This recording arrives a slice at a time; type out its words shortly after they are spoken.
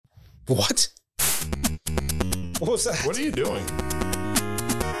What? What was that? What are you doing?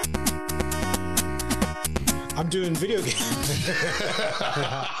 I'm doing video games.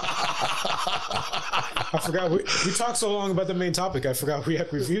 I forgot. We talked so long about the main topic. I forgot we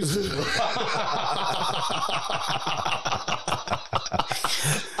had reviews.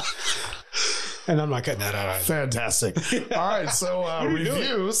 And I'm not cutting that out. Fantastic. All right, so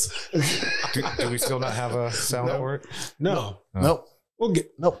reviews. Do we still not have a sound for it? No. Nope. We'll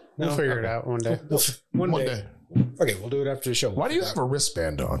figure it out one day. One day. Okay, we'll do it after the show. Why do you have a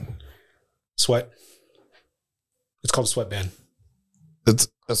wristband on? Sweat? It's called a sweatband. It's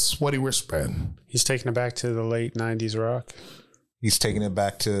a sweaty wristband. He's taking it back to the late 90s rock. He's taking it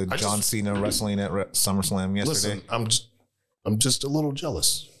back to John Cena wrestling at SummerSlam yesterday. Listen, I'm just a little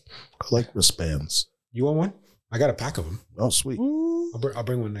jealous. I like wristbands. You want one? I got a pack of them. Oh, sweet. I'll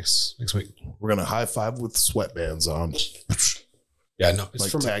bring one next week. We're gonna high five with sweatbands on. Yeah, no, it's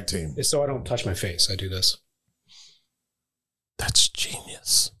like for tag team. It's so I don't touch my face. I do this. That's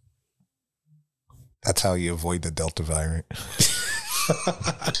genius. That's how you avoid the Delta variant.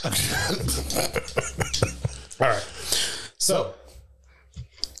 All right. So,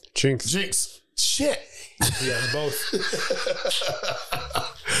 Jinx. Shit. Yeah, both.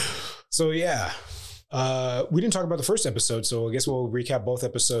 So yeah, we didn't talk about the first episode, so I guess we'll recap both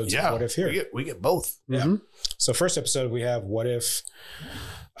episodes. Yeah. Of What If here? We get both. Yeah. Mm-hmm. So first episode we have What If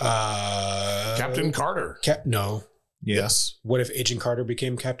Captain Carter. No. Yes. What if Agent Carter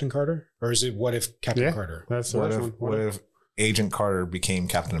became Captain Carter, or is it What If Captain Carter? That's the What first if, one. what if Agent Carter became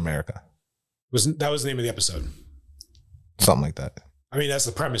Captain America? That was the name of the episode? Something like that. I mean, that's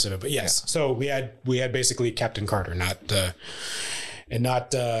the premise of it, but yes. Yeah. So we had basically Captain Carter, not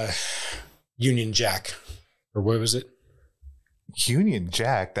Union Jack, or what was it? Union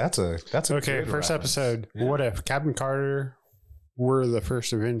Jack. That's a okay. First episode. Yeah. What if Captain Carter were the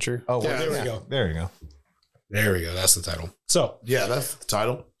first Avenger? Oh, yeah, there we go. There you go. There we go. That's the title. So yeah, that's the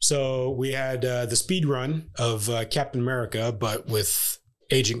title. So we had the speed run of Captain America, but with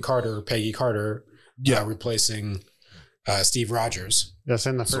Agent Carter, Peggy Carter, replacing Steve Rogers. That's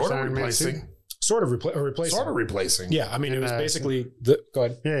in the first Iron Man suit. Sort of replacing. Sort of replacing. Yeah, I mean, it was basically go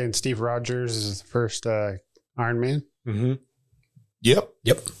ahead. Yeah, and Steve Rogers is the first Iron Man. Mm-hmm. Yep.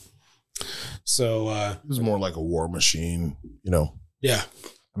 So it was more like a war machine, you know. Yeah.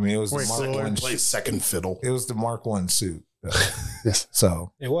 I mean, it was the Mark I play second fiddle. It was the Mark I suit. Yes.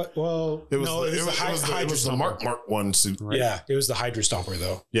 So it was the Mark I suit. Right? Yeah, it was the Hydra Stomper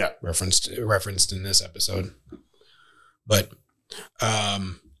though. Yeah, referenced in this episode. But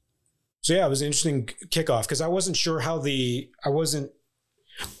so yeah, it was an interesting kickoff because I wasn't sure how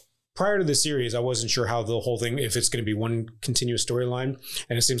prior to the series, I wasn't sure how the whole thing, if it's going to be one continuous storyline,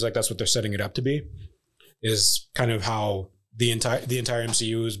 and it seems like that's what they're setting it up to be, is kind of how the entire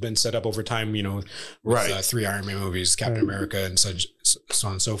MCU has been set up over time, you know, with 3 Iron Man movies, Captain America, and so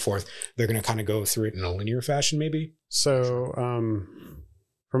on and so forth. They're going to kind of go through it in a linear fashion, maybe. So,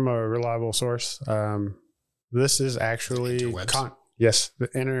 from a reliable source, this is actually this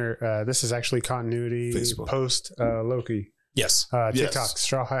is actually continuity Facebook. Post Loki. Yes. TikTok,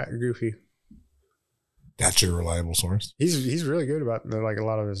 Straw Hat Goofy. That's your reliable source. He's really good about like a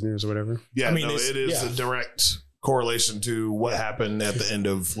lot of his news or whatever. Yeah, I mean, it is a direct correlation to what happened at the end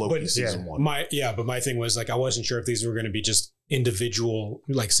of Loki season 1. But my thing was like I wasn't sure if these were going to be just individual,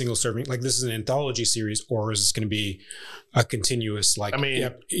 like single serving, like this is an anthology series, or is this going to be a continuous, like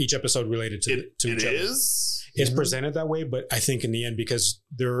each episode related to each other. It's presented that way, but I think in the end, because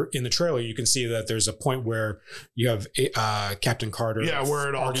they're in the trailer, you can see that there's a point where you have Captain Carter. Yeah, where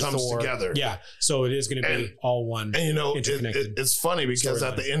it all comes together. Yeah, so it is going to be all one. And you know, it's funny because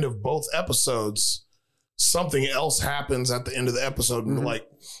at the end of both episodes, something else happens at the end of the episode, and like,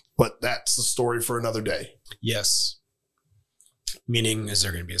 but that's the story for another day. Yes. Meaning, is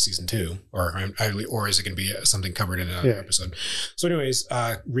there going to be a season 2, or is it going to be something covered in another episode? So, anyways,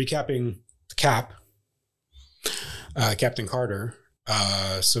 recapping the Captain Carter.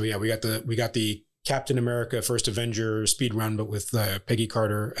 So yeah, we got the Captain America First Avenger speed run, but with Peggy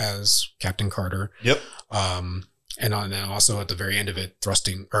Carter as Captain Carter. Yep. And then also at the very end of it,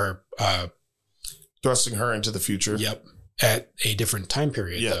 thrusting her into the future. Yep. At a different time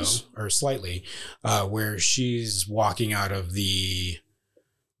period, though, or slightly, where she's walking out of the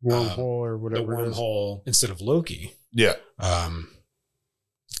wormhole or whatever. The wormhole instead of Loki. Yeah.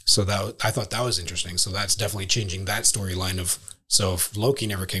 So I thought that was interesting. So that's definitely changing that storyline of. So if Loki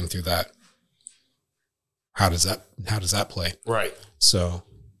never came through that, how does that play? Right. So,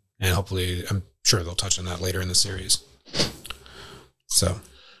 and hopefully, I'm sure they'll touch on that later in the series. So.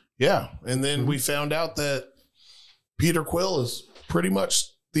 Yeah, and then we found out that Peter Quill is pretty much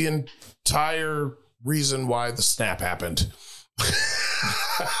the entire reason why the snap happened.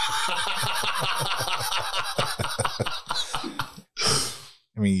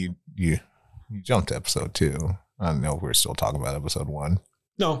 I mean, you jumped to episode 2. I don't know if we're still talking about episode 1.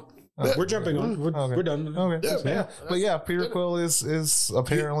 No, we're jumping on. We're done. Okay. Yeah. But yeah, Peter Quill is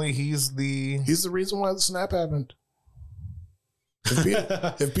apparently he's the reason why the snap happened.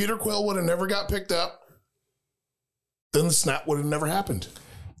 If Peter Quill would have never got picked up, then the snap would have never happened.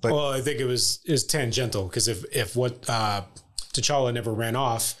 But, well, I think it was tangential, because if what T'Challa never ran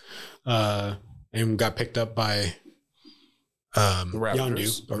off and got picked up by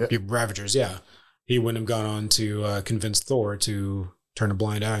Yondu or Ravagers, yeah, he wouldn't have gone on to convince Thor to turn a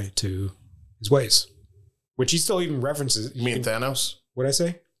blind eye to his ways, which he still even references. You mean Thanos? What'd I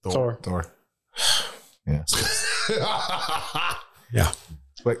say? Thor. Yeah. Yeah.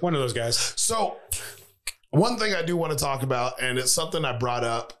 But one of those guys. So one thing I do want to talk about, and it's something I brought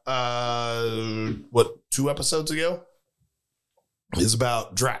up, 2 episodes ago, is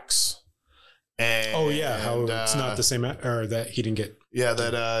about Drax. And, how it's not the same, or that he didn't get. Yeah,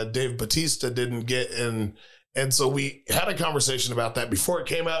 that Dave Bautista didn't get in. And so we had a conversation about that before it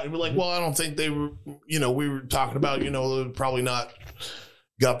came out. And we're like, well, I don't think they were, we were talking about, probably not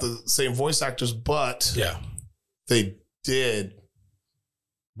got the same voice actors, but they did.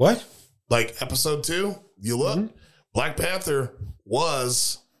 What? Like episode 2, you look, Black Panther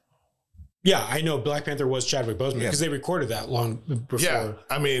was. Yeah, I know Black Panther was Chadwick Boseman because they recorded that long before. Yeah,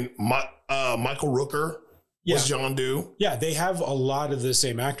 I mean, Michael Rooker was John Doe. Yeah, they have a lot of the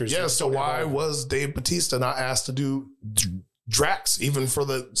same actors. Yeah, so why was Dave Bautista not asked to do Drax even for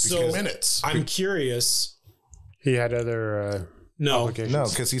the 2 minutes? I'm curious. He had other obligations. No,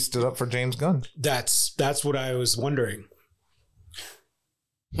 because he stood up for James Gunn. That's what I was wondering.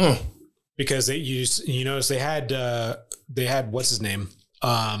 Because you notice they had what's his name?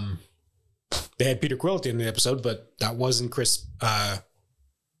 They had Peter Quill at the end of the episode, but that wasn't Chris Pratt.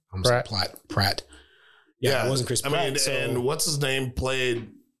 Yeah, it wasn't Chris Pratt. I mean, and what's his name played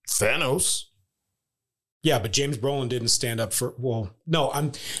Thanos? Yeah, but James Brolin didn't stand up for. Well, no,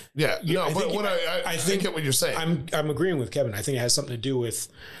 I think what you're saying. I'm agreeing with Kevin. I think it has something to do with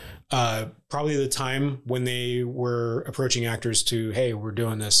probably the time when they were approaching actors to, hey, we're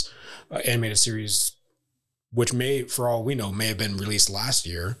doing this animated series, which may, for all we know, may have been released last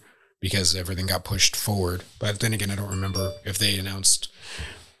year because everything got pushed forward. But then again, I don't remember if they announced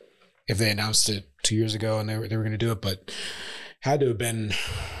it 2 years ago and they were going to do it, but had to have been.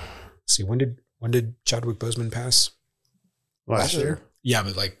 Let's see, when did Chadwick Boseman pass? Last year. Yeah,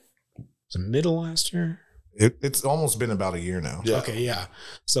 but like, was it middle last year? It's almost been about a year now. Yeah. Okay, yeah.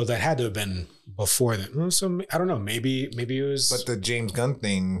 So that had to have been before then. So I don't know. Maybe it was. But the James Gunn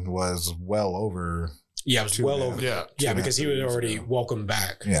thing was well over. Yeah, it was well over. Yeah, because he was already welcomed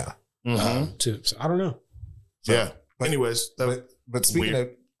back. Yeah. So I don't know. So, yeah. But anyways, but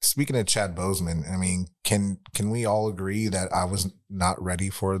speaking of Chad Boseman, I mean, can we all agree that I was not ready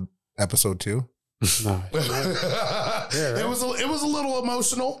for episode 2? No. It was a little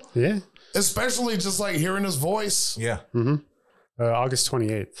emotional. Yeah. Especially just like hearing his voice. Yeah. August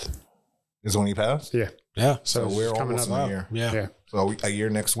 28th is when he passed. Yeah. Yeah. So we're almost in a year. Yeah. So a year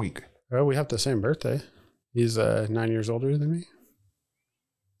next week. Well, we have the same birthday. He's 9 years older than me.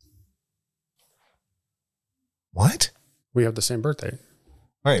 What? We have the same birthday.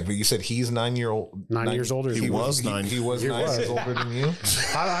 All right, but you said he's 9 years old. 9 years older. He was 9 years older than you.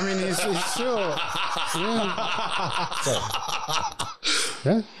 I mean, he's still.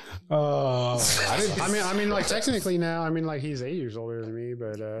 Yeah. I mean, like technically now, I mean, like he's 8 years older than me,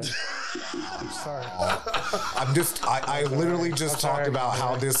 but I'm sorry. I literally just talked about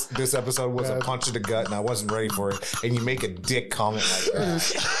how this episode was a punch in the gut, and I wasn't ready for it. And you make a dick comment like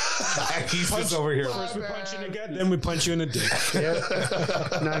that. And he's just over here. First we punch you in the gut, then we punch you in the dick. Yeah.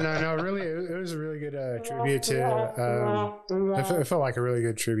 No. Really, it was a really good tribute to. It felt like a really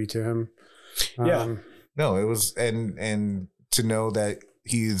good tribute to him. No, it was, and to know that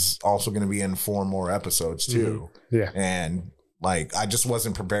he's also going to be in 4 more episodes too. Yeah. And like, I just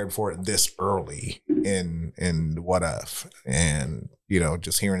wasn't prepared for it this early in What If, and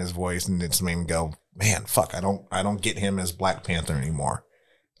just hearing his voice, and it's made me go, man, fuck, I don't get him as Black Panther anymore,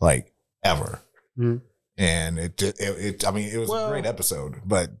 like ever. And it I mean, it was a great episode,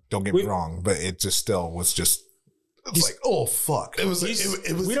 but don't get me wrong, but it just still was just. It's like, oh fuck! It was. We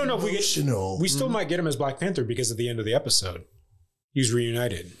don't know if we still might get him as Black Panther because at the end of the episode, he's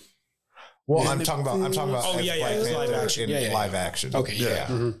reunited. Well, I'm talking about. Oh yeah, it's live action. Live action. Okay,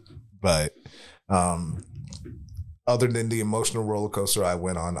 yeah. But other than the emotional roller coaster I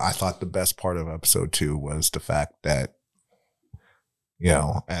went on, I thought the best part of episode 2 was the fact that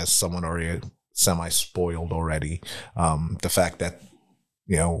as someone already semi-spoiled already, the fact that,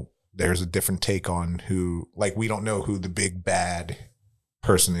 there's a different take on who, like, we don't know who the big bad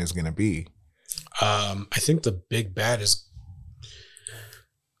person is going to be. I think the big bad is...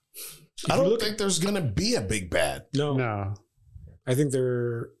 I don't think there's going to be a big bad. No. I think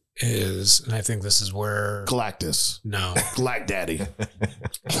there is, and I think this is where... Galactus. No. Galactic Daddy.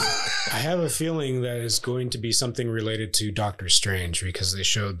 I have a feeling that it's going to be something related to Doctor Strange, because they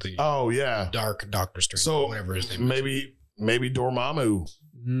showed the dark Doctor Strange, so whatever his name is. Maybe Dormammu.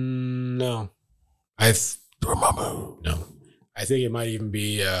 No. Dormammu. No. I think it might even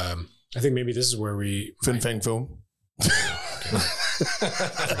be... I think maybe this is where we... Fin Fang Foom.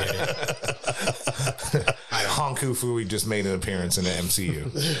 Hong Kong Fu just made an appearance in the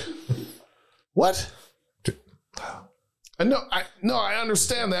MCU. What? I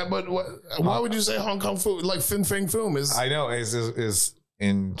understand that, but why would you say Hong Kong Fu? Like Fin Fang Foom is... I know, is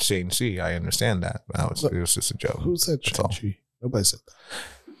in Shang-Chi. I understand that. It was just a joke. Who said Shang-Chi? Nobody said that.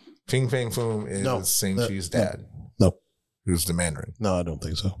 Fin Fang Foom is Shang-Chi's dad. No. Who's the Mandarin? No, I don't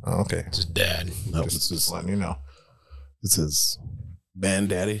think so. Oh, okay. It's his dad. No, just letting you know. It's his man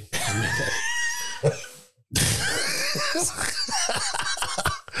daddy.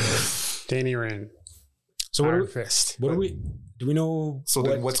 Danny Rand. So Iron Fist. Do we know? So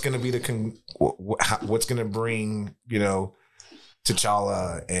then what's going to be what's going to bring,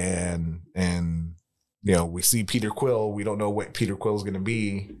 T'Challa and we see Peter Quill. We don't know what Peter Quill is going to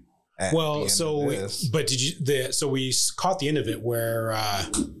be. So we caught the end of it where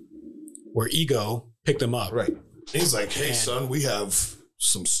Ego picked him up. Right. He's like, hey, son, we have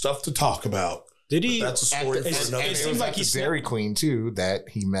some stuff to talk about. Did he? But that's a story for another day. It seems like he's Dairy Queen too, that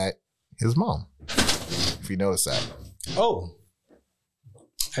he met his mom. If you notice that. Oh,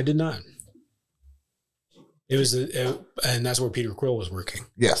 I did not. It was, and that's where Peter Quill was working.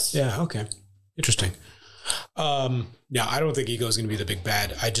 Yes. Yeah. Okay. Interesting. Yeah, I don't think Ego is going to be the big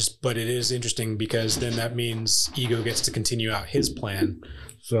bad. But it is interesting because then that means Ego gets to continue out his plan.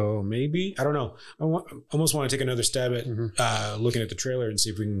 So maybe, I don't know. I almost want to take another stab at looking at the trailer and see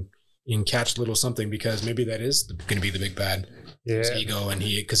if we can catch a little something, because maybe that is going to be the big bad. Yeah. Ego, and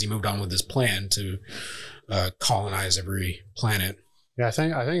because he moved on with his plan to colonize every planet. Yeah, I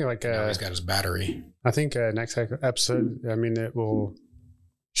think like now he's got his battery. I think next episode, it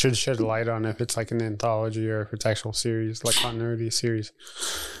should shed light on if it's like an anthology or if it's actual series, like continuity series.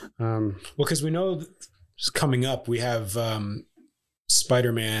 Well, because we know coming up, we have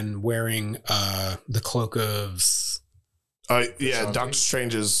Spider-Man wearing the cloak of... Doctor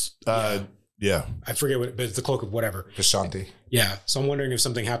Strange's... Yeah. I forget what, but it's the cloak of whatever. Vishanti. Yeah. So I'm wondering if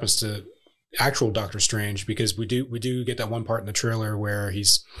something happens to actual Doctor Strange, because we do get that one part in the trailer where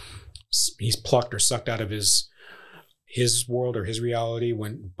he's plucked or sucked out of his world or his reality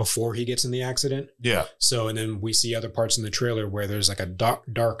before he gets in the accident. Yeah. So, and then we see other parts in the trailer where there's like a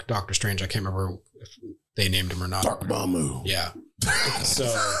dark Doctor Strange. I can't remember if they named him or not. Dark Mamu. Yeah. So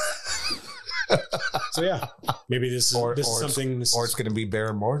yeah, maybe this is something. Or it's going to be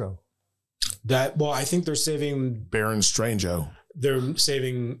Baron Mordo. I think they're saving Baron Strangeo. They're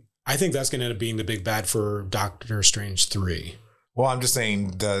saving. I think that's going to end up being the big bad for Doctor Strange 3. Well, I'm just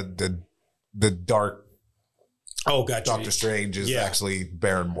saying the dark. Oh, gotcha. Doctor Strange is actually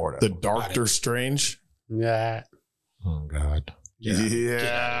Baron Mordo. The Doctor Strange. Yeah. Oh God.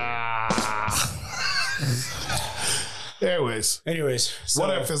 Yeah. Anyways, so,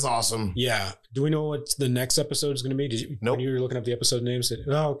 What If is awesome. Yeah. Do we know what the next episode is going to be? Nope. When you were looking up the episode names?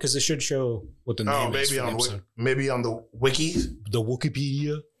 No, because it should show what the name is. Maybe on the wiki. The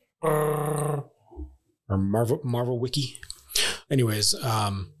Wikipedia. Or Marvel Wiki. Anyways,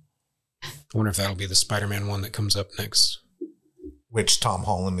 I wonder if that'll be the Spider-Man one that comes up next. Which Tom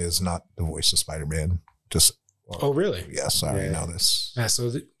Holland is not the voice of Spider-Man. Oh, really? Yes, I already know this.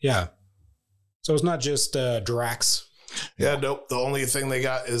 Yeah. So it's not just Drax. Yeah, nope. The only thing they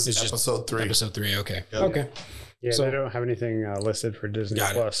got is episode 3. Episode 3. Okay. Yep. Okay. Yeah, so they don't have anything listed for Disney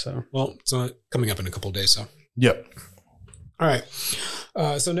Plus. So it's coming up in a couple of days. So yep. All right.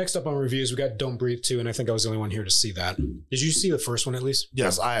 So next up on reviews, we got Don't Breathe 2, and I think I was the only one here to see that. Did you see the first one at least?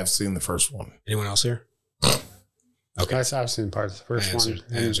 Yes, I have seen the first one. Anyone else here? Okay. I've seen parts of the first one.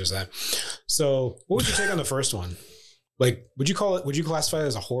 Answers that. So what would you take on the first one? Like, would you classify it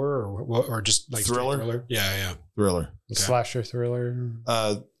as a horror or just like thriller? Yeah. Thriller. Okay. Slasher thriller.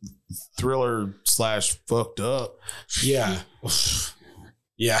 Thriller / fucked up. Yeah.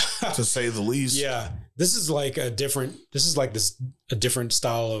 Yeah. To say the least. Yeah. This is a different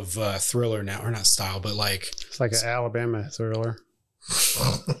style of thriller now, or not style, but like it's like an Alabama thriller.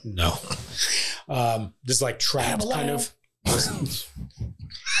 No. This is like trapped kind of. this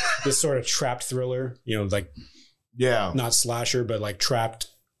sort of trapped thriller, like not slasher, but like trapped,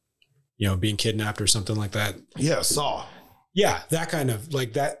 being kidnapped or something like that. Yeah, Saw. Yeah, that kind of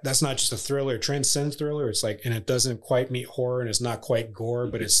like that. That's not just a thriller; it transcends thriller. It's like, and it doesn't quite meet horror, and it's not quite gore,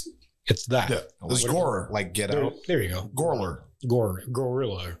 but it's that. Yeah, it's gore, like Get Out. There you go. Gorilla. There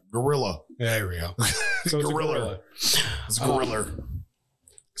we go. So it's gorilla. It's a gorilla.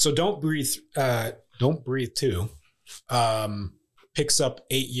 So Don't Breathe 2 picks up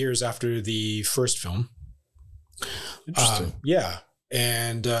 8 years after the first film. Interesting. Yeah,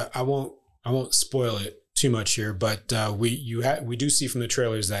 and I won't spoil it too much here, but we do see from the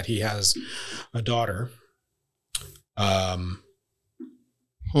trailers that he has a daughter.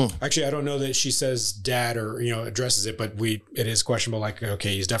 Actually, I don't know that she says dad or addresses it, but it is questionable. Like,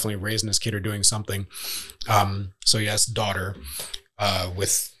 okay, he's definitely raising this kid or doing something. So yes, daughter.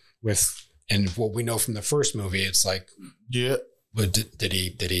 With and what we know from the first movie, it's like, yeah. But did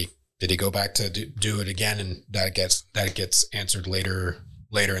he go back to do it again? And that gets answered later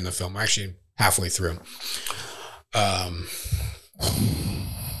in the film. Actually, halfway through.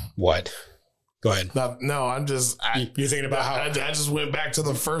 What? Go ahead. No, I'm just. You're thinking about how I just went back to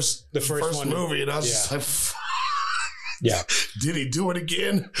the first movie, and I was just like, yeah. Did he do it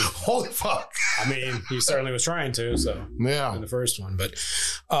again? Holy fuck! I mean, he certainly was trying to. So yeah, in the first one, but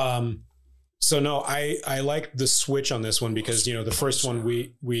so no, I like the switch on this one because the first one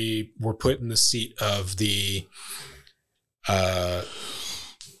we were put in the seat of the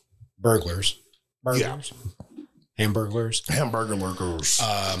burglars. Yeah. Hamburglers. And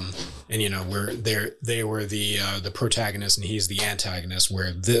where they were the protagonist and he's the antagonist,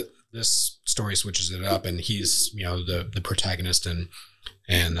 where this story switches it up and he's the protagonist and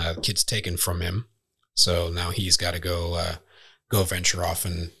the kid's taken from him, so now he's got to go venture off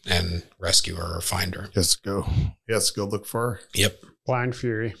and rescue her or find her. He has to go look for her. Yep. Blind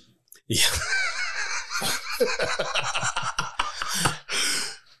Fury. Yeah.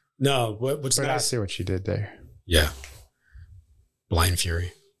 No, what's but nice? I see what you did there. Yeah. Blind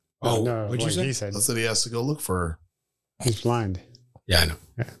Fury. Oh, no, what'd you say? He said. I said he has to go look for her. He's blind. Yeah, I know.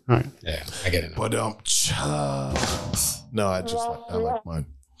 Yeah. All right. Yeah, I get it now. But no, I like mine.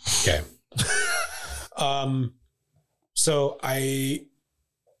 Okay. So I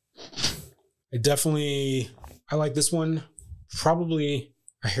definitely like this one probably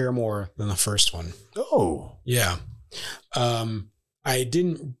a hair more than the first one. Oh. Yeah. I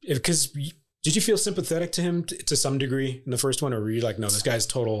didn't, because did you feel sympathetic to him to some degree in the first one, or were you like, no, this guy's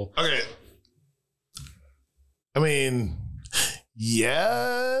total? Okay. I mean,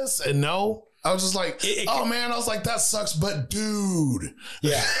 yes and no. I was just like, man, I was like, that sucks, but dude.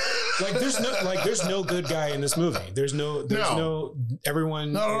 Yeah. Like there's no good guy in this movie. There's no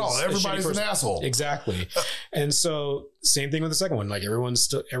everyone. Not at all. Everybody's an asshole. Exactly. And so same thing with the second one. Like everyone's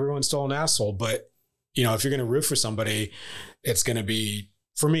still an asshole, but if you're going to root for somebody, it's going to be,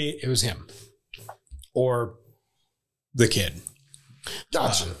 for me, it was him or the kid.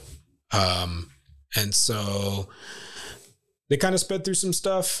 Gotcha. And so they kind of sped through some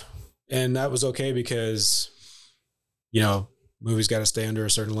stuff, and that was okay because, movies got to stay under a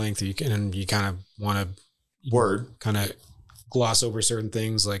certain length. You kind of want to kind of gloss over certain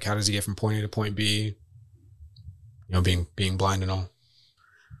things, like how does he get from point A to point B? Being blind and all.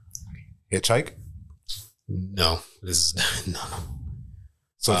 Hitchhike? No, this is no.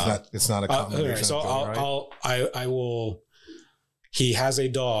 So it's not a combination. Okay, so I will. He has a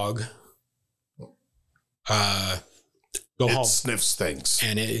dog. Go home. Sniffs things,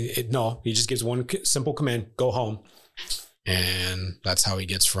 and he just gives one simple command: go home, and that's how he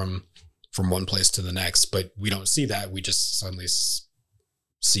gets from one place to the next. But we don't see that; we just suddenly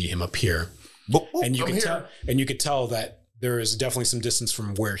see him appear, and you could tell that there is definitely some distance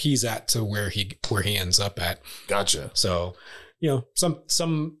from where he's at to where he ends up at. Gotcha. So, some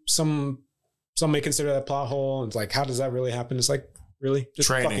may consider that plot hole. And it's like, how does that really happen? It's like, really? Just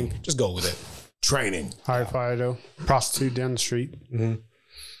training. Just go with it. Training. High Fido. Prostitute down the street. Mm-hmm.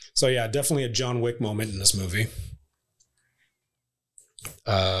 So yeah, definitely a John Wick moment in this movie.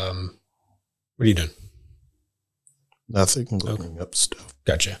 What are you doing? Nothing. Looking up stuff.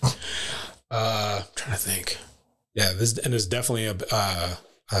 Gotcha. Trying to think. Yeah, this is definitely a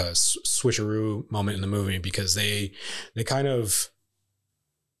switcheroo moment in the movie because they kind of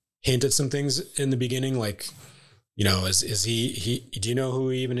hint at some things in the beginning, like, is he do you know who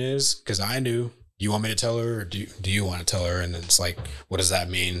he even is? Because I do. Do you want me to tell her, or do you want to tell her? And then it's like, what does that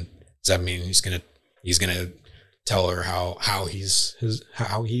mean? Does that mean he's gonna tell her how he's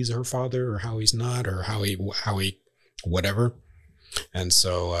her father, or how he's not, or how he whatever? And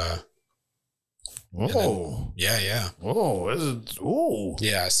so Oh, yeah. Oh, is it? Oh,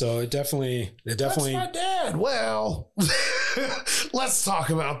 yeah. So it definitely. That's my dad. Well, let's talk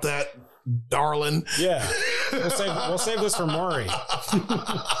about that, darling. Yeah, we'll save this for Maury.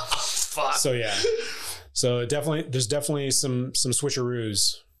 Fuck. So yeah, so there's definitely some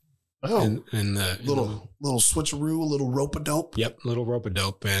switcheroos. Oh, in the little switcheroo, a little rope-a-dope. Yep, little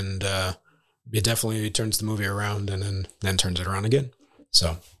rope-a-dope, and it definitely turns the movie around and then turns it around again.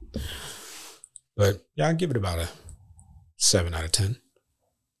 So, but yeah, I'd give it about a 7 out of 10.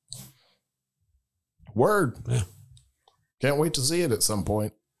 Word. Yeah. Can't wait to see it at some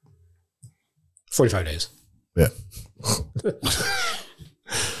point. 45 days. Yeah.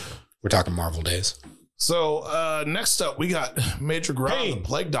 We're talking Marvel days. So next up, we got Major Grom, the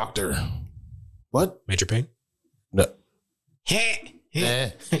Plague Doctor. What? Major Pain? No. No,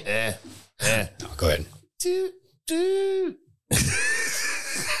 go ahead.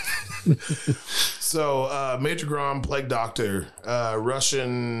 So Major Grom, Plague Doctor,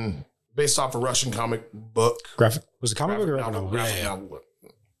 Russian, based off a Russian comic book. Graphic? Was it comic book or graphic novel? Graphic novel.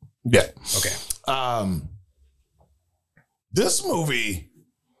 Yeah. Okay. This movie,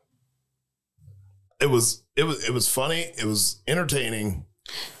 it was funny, it was entertaining,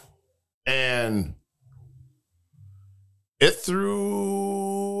 and it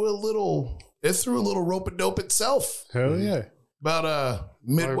threw a little rope-a-dope itself. Hell yeah. About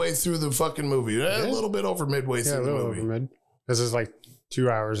midway through the fucking movie. A little bit over midway through the movie. Over mid. This is like 2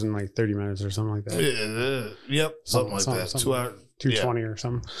 hours and like 30 minutes or something like that. Yep, something like that. 2 hours. 220 or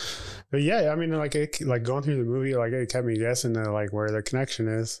something. But yeah, I mean, like going through the movie, like it kept me guessing to like where the connection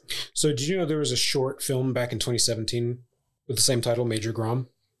is. So did you know there was a short film back in 2017 with the same title, Major Grom?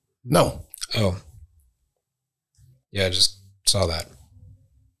 No. Oh. Yeah, I just saw that.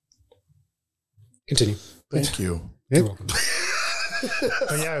 Continue. Thank you. You're welcome.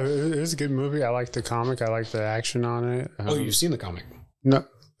 But yeah, it was a good movie. I like the comic. I like the action on it. Oh, you've seen the comic? No,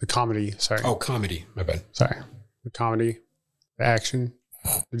 the comedy. Sorry. Oh, comedy. My bad. Sorry. The comedy, the action,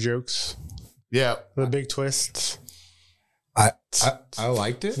 the jokes. Yeah. The big twists. I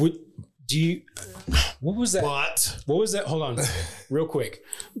liked it. What was that? What was that? Hold on, real quick.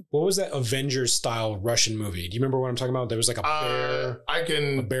 What was that Avengers style Russian movie? Do you remember what I'm talking about? There was like a bear. I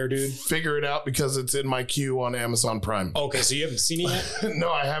can a bear dude. Figure it out because it's in my queue on Amazon Prime. Okay, so you haven't seen it yet?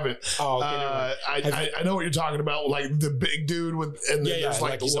 No, I haven't. Oh, okay. I know what you're talking about, like the big dude with, and then there's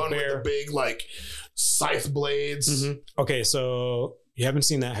like the one with the big like scythe blades. Mm-hmm. Okay, so you haven't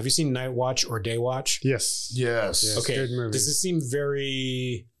seen that. Have you seen Night Watch or Day Watch? Yes. Okay. Good movie. Does it seem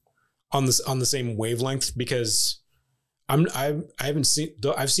very on the same wavelength? Because I haven't seen.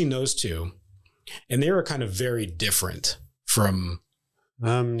 I've seen those two, and they were kind of very different from.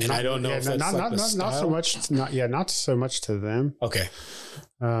 And I don't know if that's not so much. Not so much to them. Okay.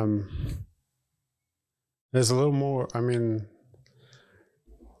 There's a little more. I mean,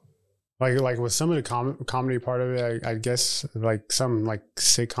 like with some of the comedy part of it, I guess like some like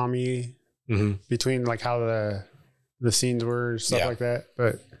sitcom-y between like how the scenes were, stuff like that.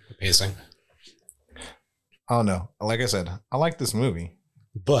 But pacing. I don't know. Like I said, I like this movie,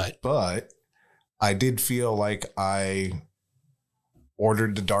 but I did feel like I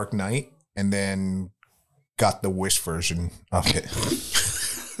ordered The Dark Knight and then got the Wish version of it.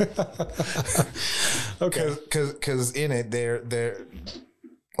 Okay, because in it they're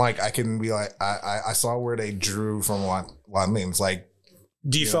like I can be like I saw where they drew from a lot of things. Like,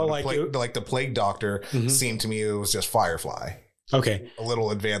 do you feel like the Plague Doctor seemed to me it was just Firefly. Okay, a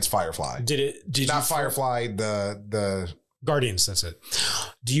little advanced Firefly. Did not Firefly the Guardians? That's it.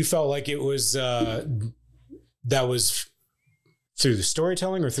 Do you felt like it was that was through the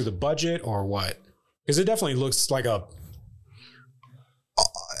storytelling or through the budget or what? Because it definitely looks like they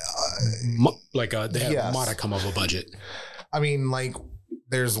had a modicum of a budget. I mean, like,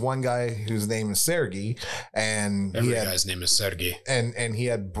 there's one guy whose name is Sergei, and every guy's name is Sergei, and he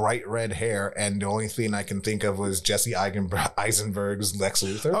had bright red hair, and the only thing I can think of was Jesse Eisenberg's Lex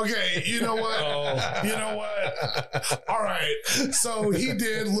Luthor. Okay, you know what? You know what? All right, so he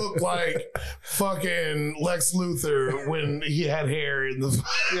did look like fucking Lex Luthor when he had hair in the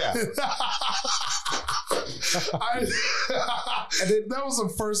that was the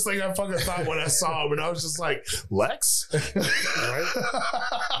first thing I fucking thought when I saw him, and I was just like, Lex? Right?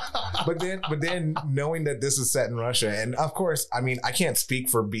 But then knowing that this is set in Russia, and of course, I mean, I can't speak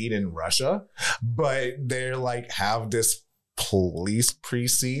for being in Russia, but they're like have this police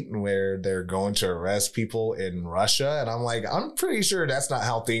precinct where they're going to arrest people in Russia. And I'm like, I'm pretty sure that's not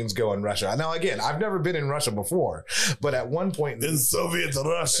how things go in Russia. Now, again, I've never been in Russia before, but at one point in Soviet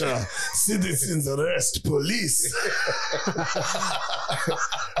Russia, citizens arrest police.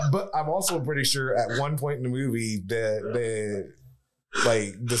 But I'm also pretty sure at one point in the movie that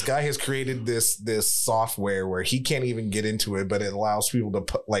like this guy has created this software where he can't even get into it, but it allows people to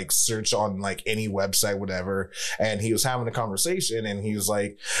put, like, search on like any website, whatever. And he was having a conversation, and he was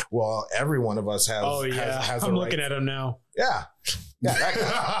like, "Well, every one of us has." Oh yeah, has I'm looking at him now. Yeah, that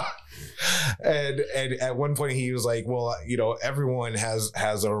guy. And at one point he was like, "Well, you know, everyone has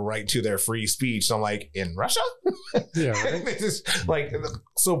a right to their free speech." So I'm like, in Russia? Yeah, right? It's just, like,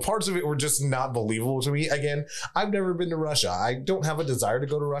 so parts of it were just not believable to me. Again, I've never been to Russia. I don't have a desire to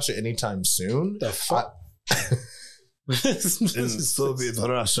go to Russia anytime soon. The fuck? In Soviet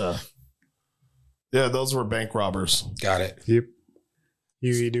Russia. Yeah, those were bank robbers. Got it. Yep.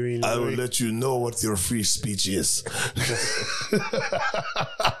 You doing? I will let you know what your free speech is.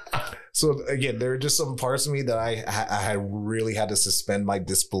 So again, there are just some parts of me that I had really had to suspend my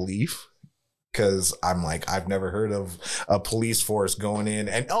disbelief, because I'm like, I've never heard of a police force going in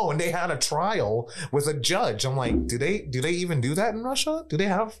and they had a trial with a judge. I'm like, do they even do that in Russia? Do they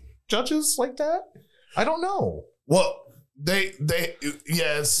have judges like that? I don't know. Well, they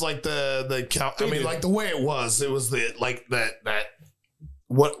it's like the count. I mean, like the way it was the like that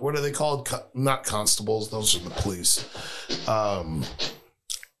what are they called? Not constables. Those are the police.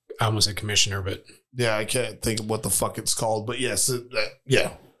 I almost said commissioner, but yeah, I can't think of what the fuck it's called. But yes,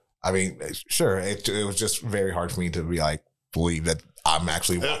 yeah. I mean, sure. It was just very hard for me to be like, believe that I'm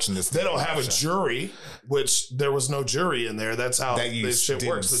actually watching this. They don't have a jury, which there was no jury in there. That's how this shit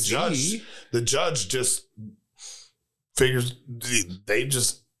works. The judge just figures they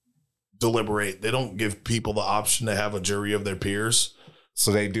just deliberate. They don't give people the option to have a jury of their peers.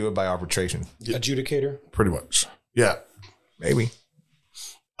 So they do it by arbitration. Adjudicator? Pretty much. Yeah. Maybe.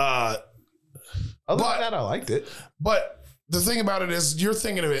 Other than that, I liked it. But the thing about it is, you're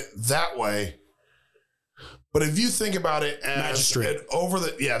thinking of it that way. But if you think about it as magistrate,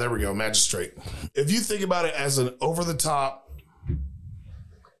 there we go, magistrate. If you think about it as an over the top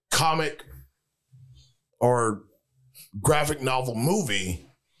comic or graphic novel movie,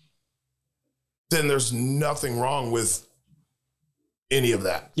 then there's nothing wrong with any of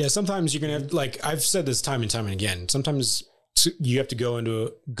that. Yeah, sometimes you're gonna have, like I've said this time and time and again, sometimes you have to go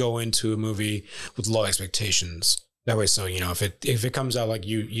into a movie with low expectations. That way, so you know, if it comes out like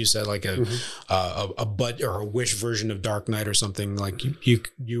you said, like a butt or a wish version of Dark Knight or something, like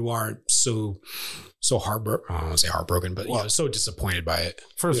you aren't so heartbroken. I don't want to say heartbroken, but so disappointed by it.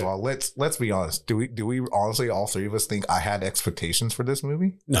 First of all, let's be honest. Do we honestly, all three of us, think I had expectations for this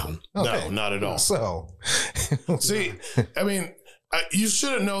movie? No, okay. No, not at all. So, see, I mean, you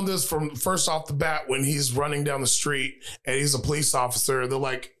should have known this from first off the bat when he's running down the street and he's a police officer. They're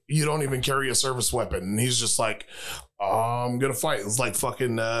like, you don't even carry a service weapon. And he's just like, I'm going to fight. It's like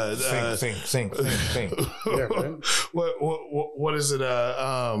fucking... think. Yeah, what is it?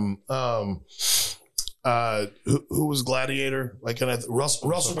 Who was Gladiator? Like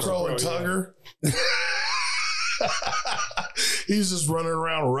Russell Crowe and Tugger? Yeah. He's just running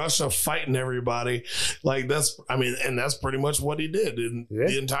around Russia fighting everybody. Like that's pretty much what he did in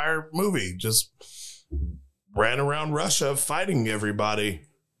the entire movie. Just ran around Russia fighting everybody.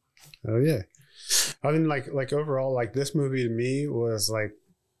 Oh yeah. I mean, like overall, like this movie to me was like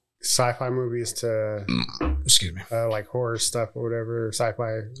sci-fi movies to, excuse me, like horror stuff or whatever,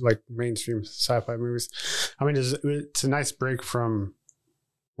 sci-fi, like mainstream sci-fi movies. I mean, it's a nice break from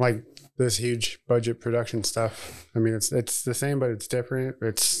like this huge budget production stuff. I mean, it's the same, but it's different.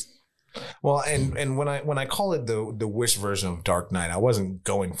 It's well, and when I call it the Wish version of Dark Knight, I wasn't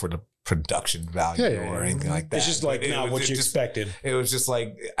going for the production value or anything like that. It's just like not what you expected. It was just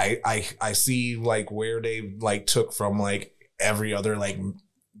like I see like where they like took from like every other like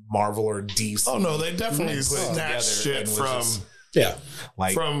Marvel or DC. Oh no, they definitely snatched shit from.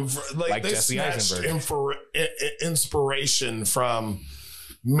 Like they Jesse Eisenberg. Inspiration from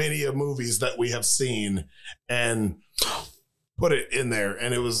many of movies that we have seen and put it in there,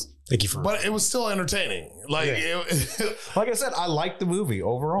 and it was. Thank you for. But it was still entertaining. Like, like I said, I liked the movie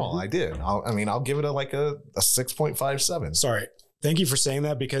overall. I did. I'll give it a 6.57. Sorry. Thank you for saying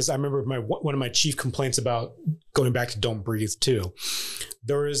that, because I remember one of my chief complaints about going back to Don't Breathe too.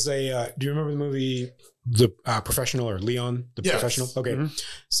 There is a. Do you remember the movie The Professional, or Leon the Professional? Okay. Mm-hmm.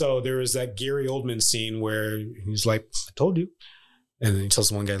 So there is that Gary Oldman scene where he's like, "I told you," and then he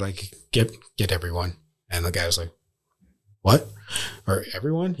tells one guy like, "Get everyone," and the guy was like, "What?" Or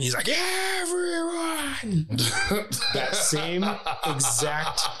everyone? He's like, everyone. everyone. That same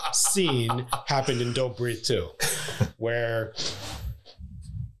exact scene happened in Don't Breathe 2, where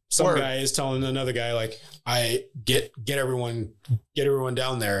some guy is telling another guy, like, I get everyone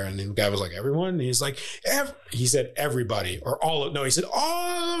down there. And the guy was like, everyone? And he's like, he said everybody or he said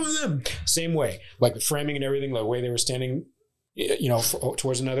all of them. Same way, like the framing and everything, the way they were standing,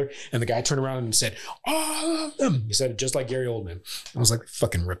 towards another. And the guy turned around and said, all of them. He said it just like Gary Oldman. I was like,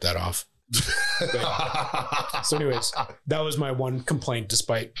 fucking rip that off. So anyways, that was my one complaint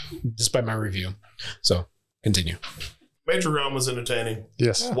despite my review. So continue. Major Realm was entertaining.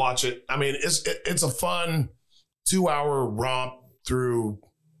 Yes. Watch it. I mean, it's a fun 2-hour romp through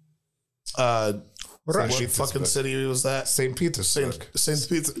what fucking city was that? St. Petersburg. St.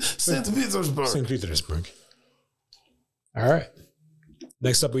 Petersburg. St. Petersburg. All right.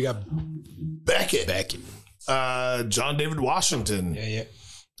 Next up, we got Beckett. John David Washington. Yeah. It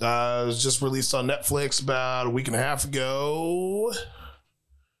was just released on Netflix about a week and a half ago.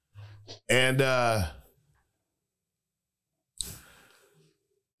 And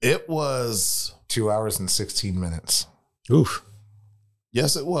it was 2 hours and 16 minutes. Oof.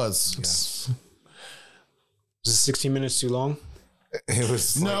 Yes, it was. Yes. Was it 16 minutes too long? It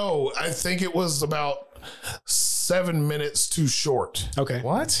was. No, I think it was about 7 minutes too short. Okay.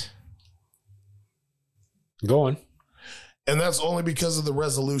 What? Go on. And that's only because of the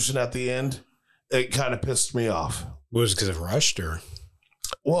resolution at the end. It kind of pissed me off. Was it because it rushed or?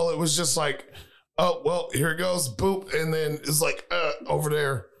 Well, it was just like, oh, well, here it goes. Boop. And then it's like, over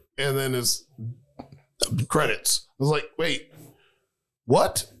there. And then it's credits. I was like, wait,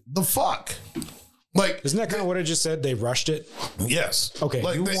 what the fuck? Like, isn't that kind of what I just said? They rushed it. Yes. Okay.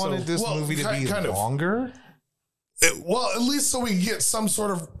 Like, you wanted this movie to be longer? Well, at least so we get some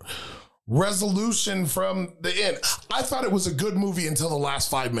sort of resolution from the end. I thought it was a good movie until the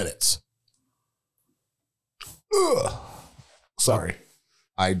last 5 minutes. Ugh. Sorry.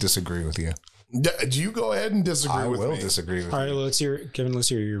 I disagree with you. Do you go ahead and disagree with me? I will disagree with you. All right, Kevin, let's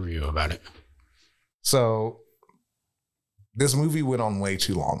hear your review about it. So, this movie went on way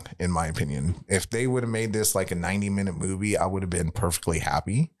too long, in my opinion. If they would have made this like a 90-minute movie, I would have been perfectly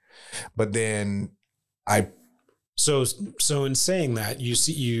happy. But then So in saying that, you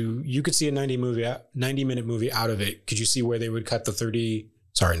could see a 90-minute movie out of it. Could you see where they would cut the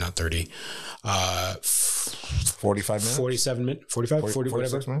 45 minutes? 47 minutes? 45? 40,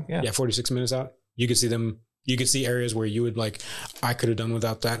 whatever. Minutes? Yeah, 46 minutes out. You could see them. You could see areas where you would like, I could have done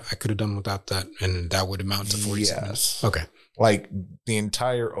without that. I could have done without that. And that would amount to 47 minutes. Okay. Like the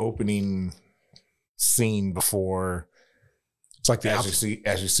entire opening scene before. It's like as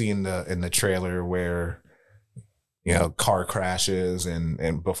you see in the trailer where, car crashes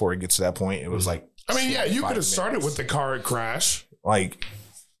and before it gets to that point, it was like, I mean, yeah, you could have started with the car crash. Like,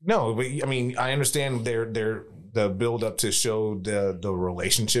 no, but I mean, I understand the build up to show the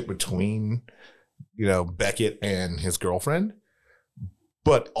relationship between, Beckett and his girlfriend.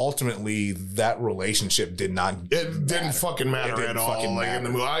 But ultimately, that relationship didn't fucking matter at all. Like in the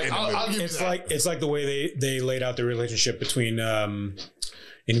movie, I'll give you that. It's like the way they laid out the relationship between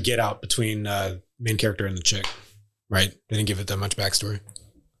in Get Out between main character and the chick, right? They didn't give it that much backstory,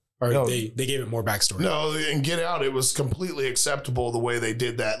 or no, they gave it more backstory. No, in Get Out, it was completely acceptable the way they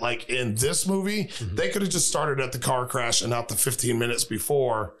did that. Like in this movie, they could have just started at the car crash and not the 15 minutes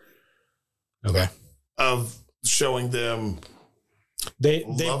before. Okay. Of showing them. They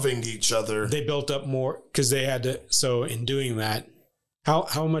loving each other. They built up more because they had to. So in doing that,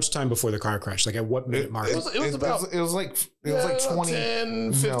 how much time before the car crash? Like at what minute mark? It was like 20,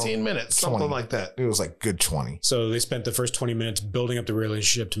 10, 15 minutes, something 20. Like that. It was like good 20. So they spent the first 20 minutes building up the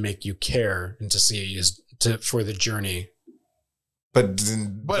relationship to make you care and to see for the journey. But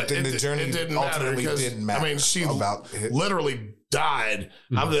the journey didn't ultimately didn't matter. I mean, she literally died.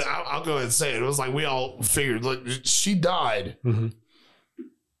 Mm-hmm. I'll go ahead and say it. It was like we all figured, like she died. Mm-hmm.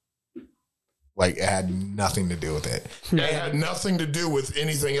 Like it had nothing to do with it. It had nothing to do with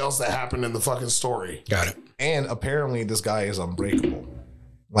anything else that happened in the fucking story. Got it. And apparently this guy is unbreakable.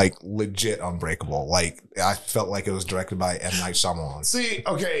 Like legit unbreakable. Like I felt like it was directed by M. Night Shyamalan. See,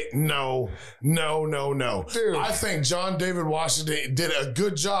 okay, no. Dude. I think John David Washington did a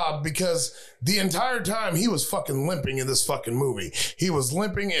good job because the entire time he was fucking limping in this fucking movie. He was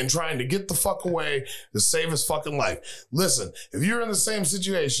limping and trying to get the fuck away to save his fucking life. Listen, if you're in the same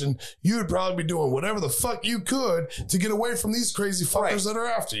situation, you would probably be doing whatever the fuck you could to get away from these crazy fuckers that are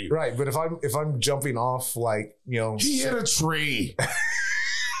after you. Right, but if I'm jumping off like, He hit a tree.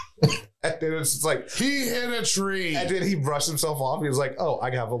 And then it's just like he hit a tree. And then he brushed himself off. He was like, "Oh, I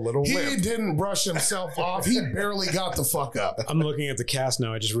have a little limp." He didn't brush himself off. He barely got the fuck up. I'm looking at the cast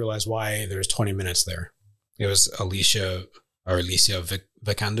now. I just realized why there's 20 minutes there. It was Alicia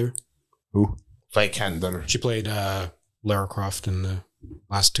Vikander. Who? Vikander. She played Lara Croft in the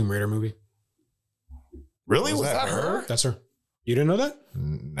last Tomb Raider movie. Really? Was that her? That's her. You didn't know that?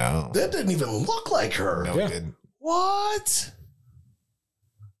 No. That didn't even look like her. No, Yeah. it didn't. What?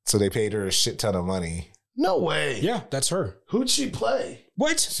 So they paid her a shit ton of money. No way. Yeah, that's her. Who'd she play?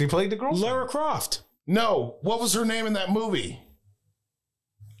 What? She played the girlfriend. Lara Croft. No. What was her name in that movie?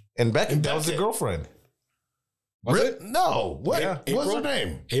 And Beckett. And That was the Beckett. girlfriend. Was Really? it? No. What? Yeah. What's her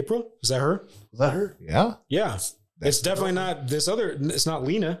name? April? Is that her? Was that her? Yeah. Yeah. It's definitely not this other. It's not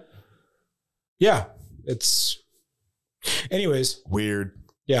Lena. Yeah. It's. Anyways. Weird.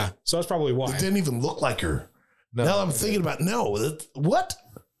 Yeah. So that's probably why. It didn't even look like her. No. Now I'm thinking about what?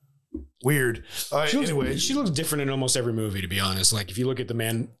 Weird. All right, anyway, She looks different in almost every movie, to be honest. Like if you look at the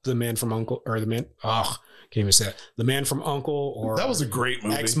man from Uncle, or can't even say that. The Man from Uncle, or that was a great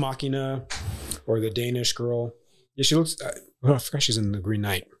movie. Ex Machina, or the Danish Girl. Yeah, she looks. I forgot she's in the Green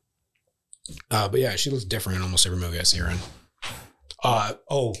Knight. But yeah, she looks different in almost every movie I see her in.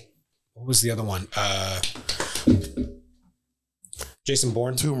 What was the other one? Jason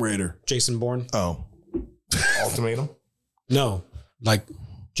Bourne. Tomb Raider. Jason Bourne. Oh, Ultimatum. No, like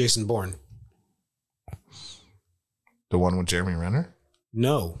Jason Bourne. The one with Jeremy Renner.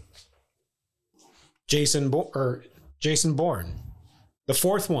 No. Jason Bourne. The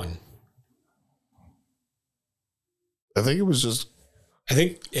fourth one. I think it was just. I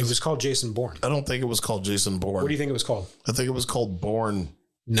think it was called Jason Bourne. I don't think it was called Jason Bourne. What do you think it was called? I think it was called Bourne.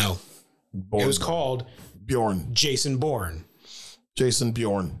 No. Bourne. It was called Bjorn. Jason Bourne. Jason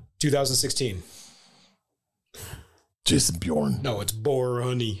Bjorn. 2016. Jason Bjorn. No, it's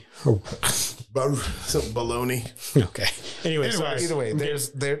Boroni. Baloney. Okay. Anyway, sorry. Either way,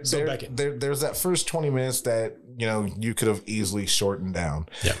 there's that first 20 minutes that you could have easily shortened down.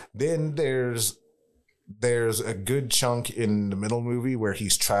 Yeah. Then there's a good chunk in the middle movie where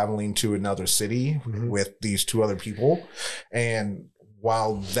he's traveling to another city with these two other people, and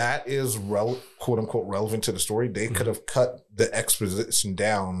while that is quote unquote relevant to the story, they could have cut the exposition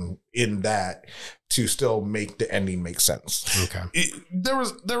down in that to still make the ending make sense. Okay. There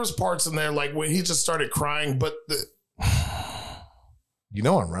was parts in there like when he just started crying, but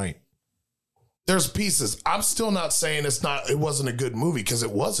I'm right. There's pieces. I'm still not saying it wasn't a good movie, because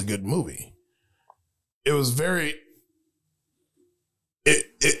it was a good movie. It was very.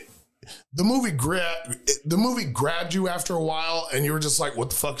 The movie grabbed you after a while, and you were just like,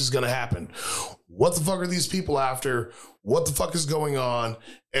 "What the fuck is going to happen? What the fuck are these people after? What the fuck is going on?"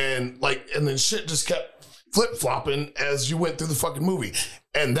 And then shit just kept flip flopping as you went through the fucking movie,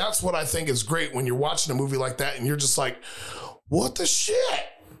 and that's what I think is great when you're watching a movie like that, and you're just like, "What the shit?"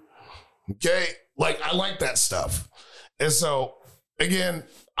 Okay, I like that stuff, and so again,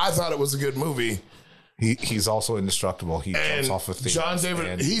 I thought it was a good movie. He's also indestructible. He jumps off of things. John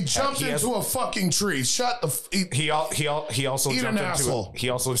David, he jumped into a fucking tree. He also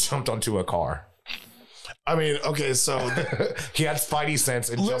jumped onto a car. I mean, okay, so he had Spidey sense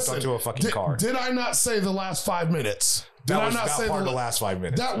and jumped onto a fucking car. Did I not say the last 5 minutes? That was part of the last 5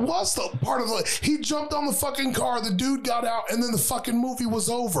 minutes. That was the part of the. He jumped on the fucking car. The dude got out, and then the fucking movie was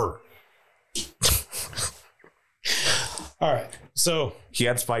over. All right. So he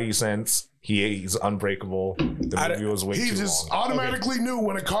had Spidey sense. He's unbreakable. The movie was way too long. He just automatically knew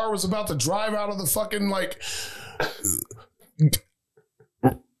when a car was about to drive out of the fucking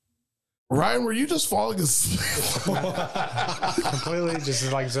Ryan, were you just falling asleep? Completely just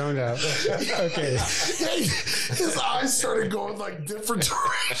zoned out. Okay. His eyes started going different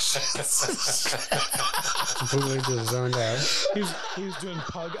directions. Completely just zoned out. he was doing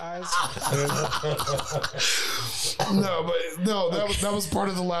pug eyes. That was part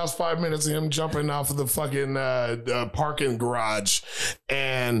of the last 5 minutes of him jumping off of the fucking parking garage.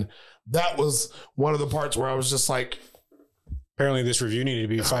 And that was one of the parts where I was just like, apparently this review needed to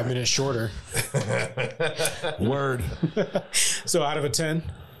be 5 minutes shorter. Word. So out of a 10?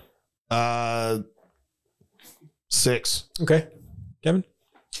 6. Okay. Kevin?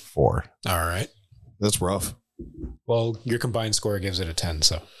 4. All right. That's rough. Well, your combined score gives it a 10,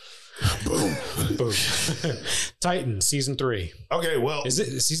 so. Boom. Boom. Titans, season 3. Okay, well. Is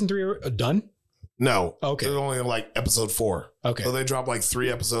season 3 done? No. Okay. It's only episode 4. Okay. So they dropped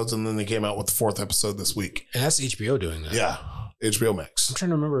 3 episodes, and then they came out with the 4th episode this week. And that's HBO doing that. Yeah. HBO Max. I'm trying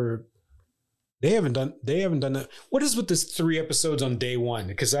to remember. They haven't done that. What is with this 3 episodes on day one?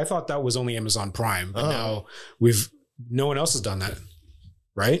 Because I thought that was only Amazon Prime, but now no one else has done that,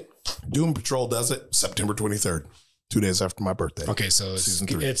 right? Doom Patrol does it September 23rd, 2 days after my birthday. Okay, so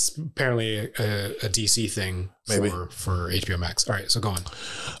it's apparently a DC thing for HBO Max. All right, so go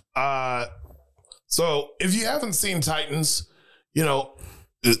on. So if you haven't seen Titans,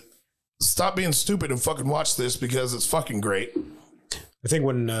 stop being stupid and fucking watch this because it's fucking great. I think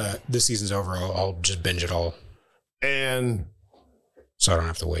when this season's over, I'll just binge it all. And so I don't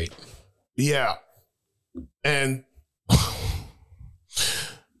have to wait. Yeah. And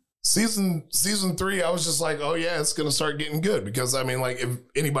season 3, I was just like, oh yeah, it's going to start getting good because I mean, like if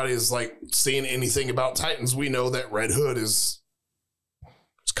anybody is like seeing anything about Titans, we know that Red Hood it's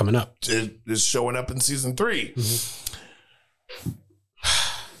coming up. It is showing up in season 3. Mm-hmm.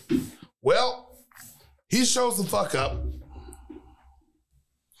 Well, he shows the fuck up.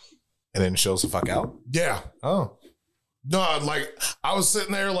 And then shows the fuck out? Yeah. Oh. No, like I was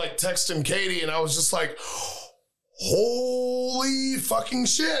sitting there like texting Katie and I was just like, holy fucking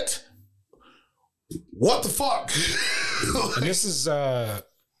shit. What the fuck? And this is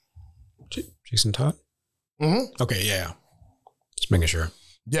Jason Todd? Mm-hmm. Okay, yeah. Just making sure.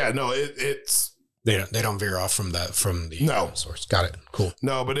 Yeah, no, it's they don't veer off from the source. Got it. Cool.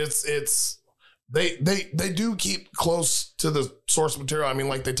 No, but it's they do keep close to the source material. I mean,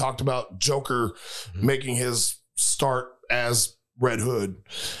 like they talked about Joker making his start as Red Hood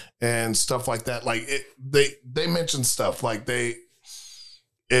and stuff like that. Like they mentioned stuff like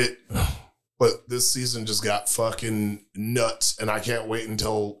but this season just got fucking nuts and I can't wait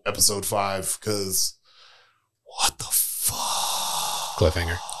until episode 5 because what the fuck?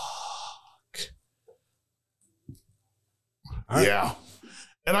 Cliffhanger. Right. Yeah.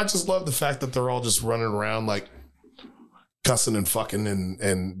 And I just love the fact that they're all just running around like cussing and fucking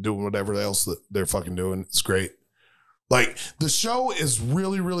and doing whatever else that they're fucking doing. It's great. Like the show is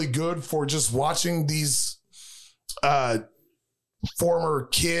really, really good for just watching these former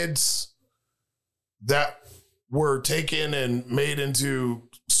kids that were taken and made into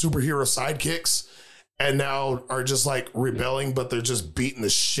superhero sidekicks and now are just like rebelling, but they're just beating the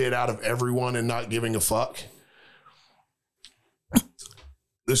shit out of everyone and not giving a fuck.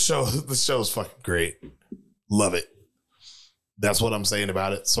 The show is fucking great. Love it. That's what I'm saying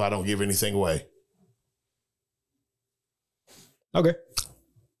about it. So I don't give anything away. Okay.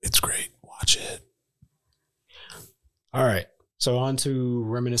 It's great. Watch it. All right. So on to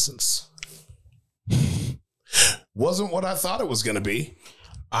Reminiscence. Wasn't what I thought it was going to be.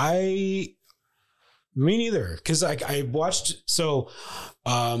 Me neither. Because I watched. So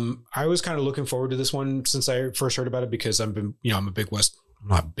I was kind of looking forward to this one since I first heard about it because I'm a big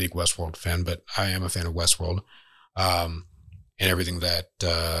not a big Westworld fan, but I am a fan of Westworld and everything that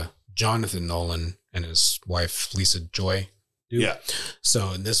Jonathan Nolan and his wife Lisa Joy do. Yeah.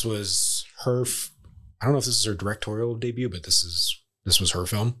 So this was her. I don't know if this is her directorial debut, but this was her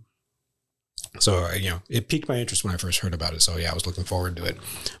film. So it piqued my interest when I first heard about it. So yeah, I was looking forward to it.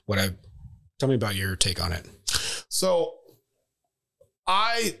 Tell me about your take on it. So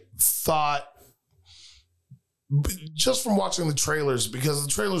I thought, just from watching the trailers, because the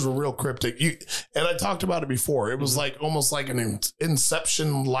trailers were real cryptic, and I talked about it before. It was like almost like an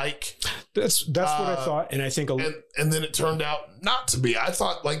Inception like. That's what I thought, and I think and then it turned out not to be. I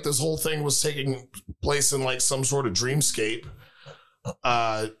thought like this whole thing was taking place in like some sort of dreamscape.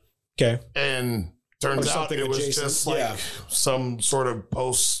 Okay, and turns out it was just like some sort of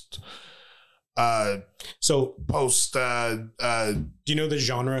post. Do you know the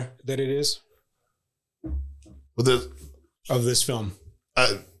genre that it is? Of this film?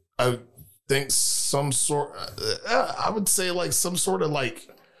 I think some sort, I would say like some sort of like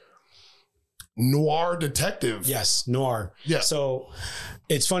noir detective. Yes, noir. Yeah. So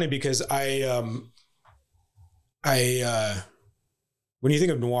it's funny because when you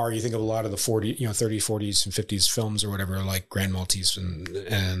think of noir, you think of a lot of the 30s, 40s and 50s films or whatever, like Grand Maltese and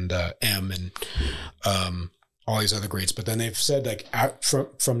M and all these other greats. But then they've said like from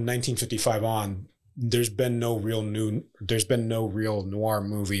 1955 on, there's been no real noir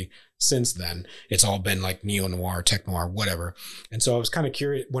movie since then. It's all been like neo-noir, tech-noir, whatever. And so I was kind of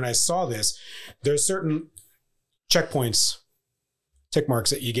curious when I saw this, there's certain checkpoints, tick marks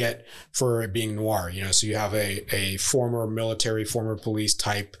that you get for it being noir, so you have a former military, former police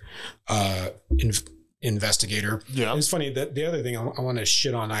type investigator. Yeah. It's funny that the other thing I want to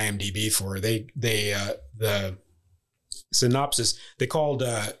shit on IMDb for, the synopsis, they called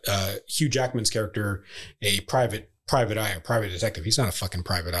Hugh Jackman's character a private eye or private detective. He's not a fucking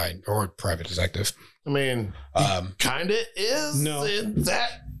private eye or private detective. I mean, kind of is in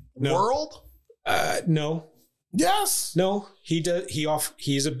that world. No. Yes. No, he does.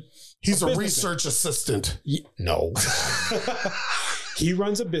 He's a research assistant. No. he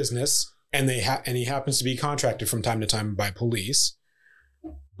runs a business, and he happens to be contracted from time to time by police,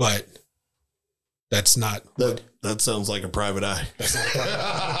 but that's not that sounds like a private eye. That's not a private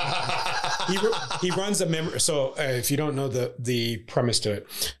eye. He runs a memory. So if you don't know the premise to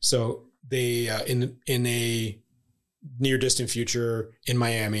it, so they in a near distant future in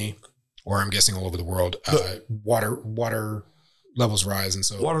Miami, or I'm guessing all over the world, water levels rise, and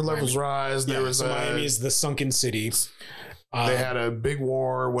so water levels rise. There was Miami is the sunken city. They had a big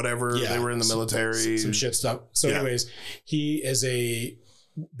war, whatever. Yeah, they were in the military, some shit stuff. So, anyways,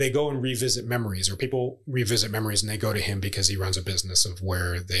 they go and revisit memories, or people revisit memories, and they go to him because he runs a business of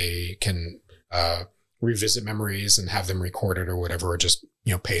where they can revisit memories and have them recorded or whatever, or just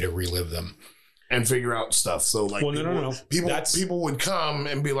pay to relive them and figure out stuff. So like, well, no. People would come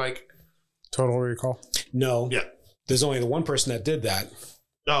and be like, Total Recall. No, there's only the one person that did that.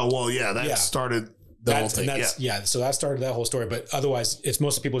 Oh well, that started the whole thing. So that started that whole story. But otherwise, it's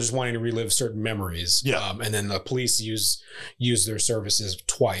mostly people just wanting to relive certain memories. Yeah, and then the police use their services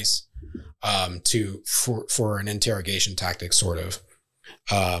twice for an interrogation tactic, sort of.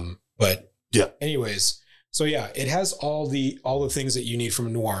 But anyways, so it has all the things that you need from a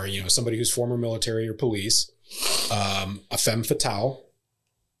noir. Somebody who's former military or police, a femme fatale.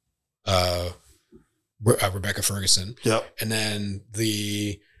 Rebecca Ferguson. Yep. And then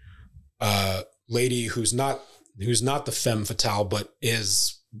the lady who's not the femme fatale, but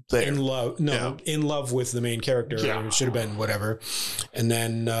is in love with the main character. Yeah. It should have been whatever. And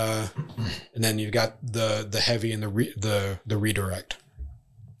then you've got the heavy and the redirect.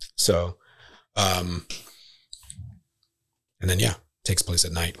 So, and then takes place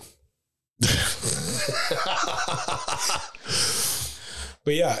at night.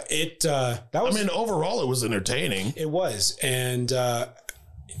 But overall it was entertaining. It was. And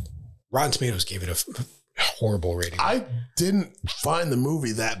Rotten Tomatoes gave it a horrible rating. I didn't find the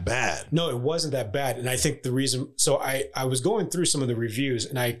movie that bad. No, it wasn't that bad. And I think the reason, so I was going through some of the reviews,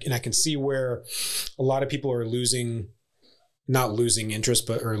 and I can see where a lot of people are not losing interest,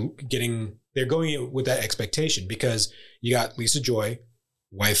 but they're going in with that expectation, because you got Lisa Joy,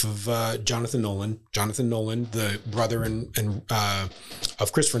 wife of Jonathan Nolan, the brother and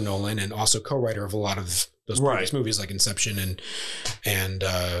of Christopher Nolan, and also co-writer of a lot of those previous movies like Inception and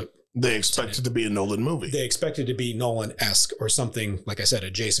they expect it to be a Nolan movie. They expect it to be Nolan-esque or something, like I said,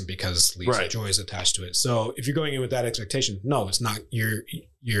 adjacent, because Lisa Joy is attached to it. So if you're going in with that expectation, no, it's not. You're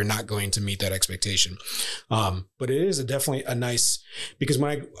not going to meet that expectation. But it is definitely a nice, because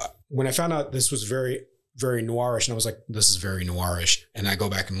when I found out this was very, very noirish, and I was like, this is very noirish, and I go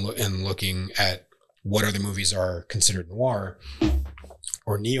back and looking at what other movies are considered noir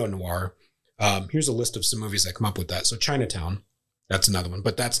or neo-noir. Here's a list of some movies that come up with that. So Chinatown, that's another one,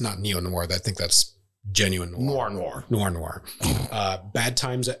 but that's not neo-noir. I think that's genuine noir. Noir. Bad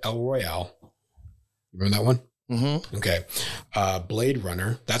Times at El Royale. Remember that one? Mm-hmm. Okay. Blade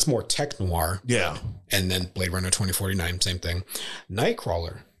Runner, that's more tech noir. Yeah. And then Blade Runner 2049, same thing.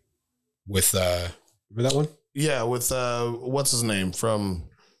 Nightcrawler with remember that one? Yeah, with what's his name from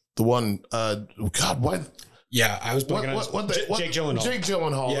the one? God, what? Yeah, I was blanking on Jake Gyllenhaal. Jake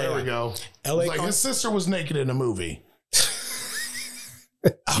Gyllenhaal. Yeah, there we go. His sister was naked in a movie.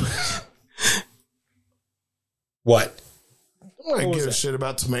 What? I don't give a shit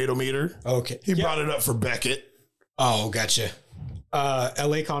about Tomato Meter. Okay, he brought it up for Beckett. Oh, gotcha.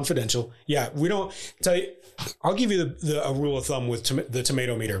 L.A. Confidential. Yeah, we don't tell you. I'll give you a rule of thumb with the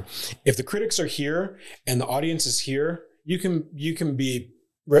Tomato Meter. If the critics are here and the audience is here, you can be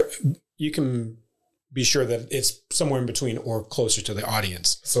sure that it's somewhere in between or closer to the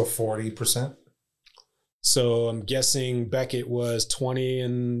audience. So 40%. So I'm guessing Beckett was 20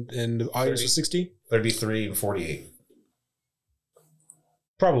 and the audience was 60? 33 and 48.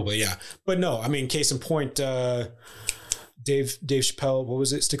 Probably, yeah. But no, I mean, case in point, Dave Chappelle, what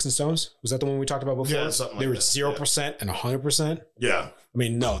was it? Sticks and Stones? Was that the one we talked about before? Yeah, something like that. They were 0% and 100%. Yeah. I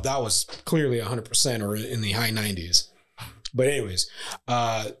mean, no, that was clearly 100% or in the high 90s. But anyways,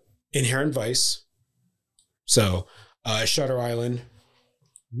 Inherent Vice. So, Shutter Island,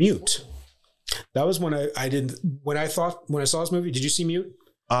 Mute. That was when when I saw this movie. Did you see Mute?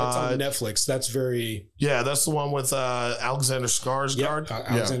 That's on Netflix. That's very... Yeah, that's the one with Alexander Skarsgård. Yeah,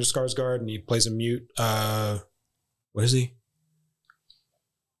 Alexander Skarsgård, and he plays a mute. What is he?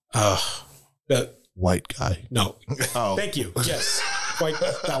 That white guy. No. Oh. Thank you. Yes.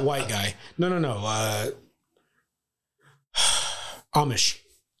 That white guy. No. Amish.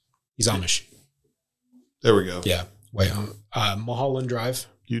 He's Amish. There we go. Yeah. Wait. Mulholland Drive.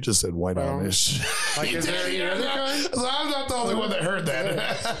 You just said white Amish. Like, is there any other kind? I'm not the only one that heard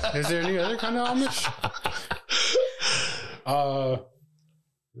that. Is there any other kind of Amish?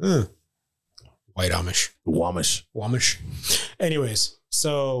 White Amish. Wamish. Anyways,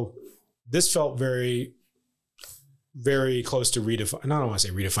 so this felt very, very close to I don't want to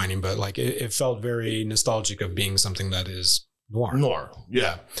say redefining, but like it felt very nostalgic of being something that is noir.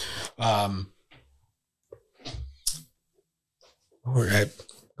 Yeah. All right.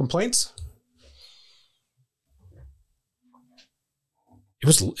 Complaints?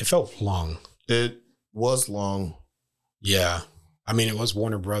 It felt long. It was long. Yeah. I mean, it was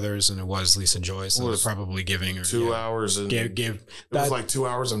Warner Brothers and it was Lisa Joy, so they're probably giving her 2 hours and it was like 2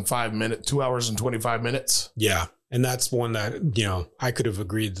 hours and 5 minutes, 2 hours and 25 minutes. Yeah. And that's one that, you know, I could have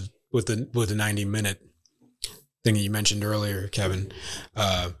agreed with the 90-minute thing that you mentioned earlier, Kevin.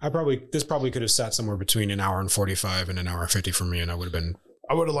 This probably could have sat somewhere between an hour and 45 and an hour and 50 for me, and I would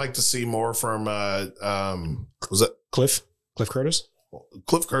have liked to see more from was it Cliff Curtis?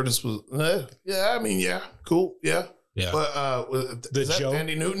 Cliff Curtis was cool. Yeah. But is that Joe?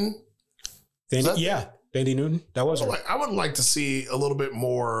 Thandie Newton? Thandie Newton. That was her. I would like to see a little bit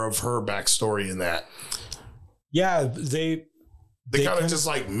more of her backstory in that. Yeah, they kind of just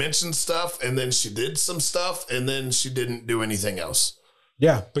like mentioned stuff, and then she did some stuff, and then she didn't do anything else.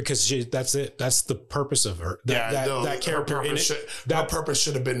 Yeah, because that's it. That's the purpose of her. That character in it. That purpose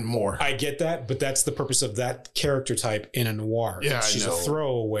should have been more. I get that, but that's the purpose of that character type in a noir. Yeah, she's a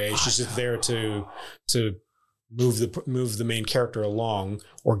throwaway. She's just there to move the main character along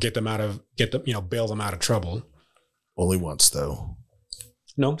or bail them out of trouble. Only once though.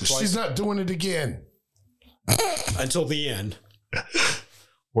 No, she's not doing it again until the end.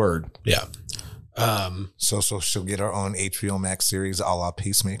 Word. Yeah. So she'll get her own HBO Max series a la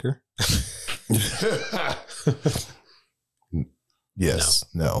Peacemaker. Yes.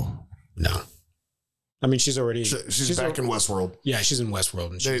 No. I mean, she's already she's back in Westworld. Yeah, she's in Westworld,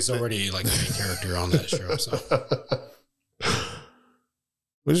 and she's already like the main character on that show. So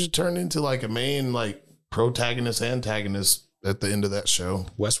we should turn into like a main like protagonist antagonist at the end of that show.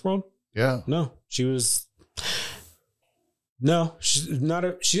 Westworld? Yeah. No, she's not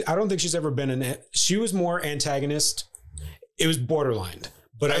I don't think she's ever been she was more antagonist. It was borderline,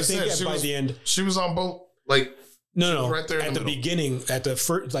 but I think by the end she was on both. Like no, right there at the beginning, at the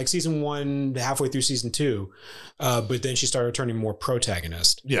first, like season 1, halfway through season 2, but then she started turning more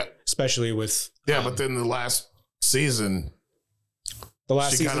protagonist. Yeah, especially with but then the last season,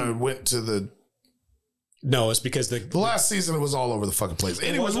 she kind of went to the. No, it's because the last season it was all over the fucking place.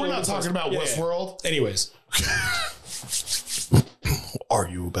 Anyways, we're not talking about Westworld. Yeah. Anyways.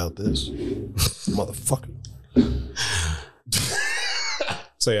 Argue about this, motherfucker.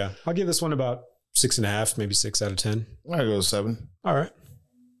 So yeah, I'll give this one about 6.5, maybe 6 out of 10. I go 7. All right.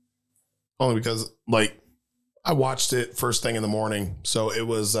 Only because like I watched it first thing in the morning, so it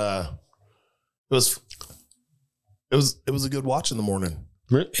was a good watch in the morning.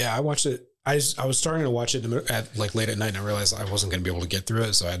 Yeah, I watched it. I was starting to watch it at like late at night, and I realized I wasn't going to be able to get through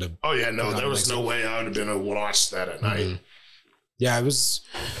it, so I had to. Oh yeah, no, there was no way I would have been able to watch that at night. Mm-hmm. Yeah, it was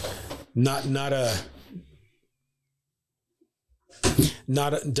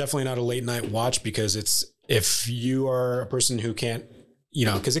definitely not a late night watch, because if you are a person who can't,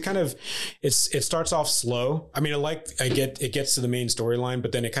 because it starts off slow. I mean, it gets to the main storyline,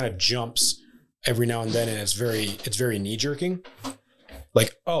 but then it kind of jumps every now and then, and it's very knee jerking.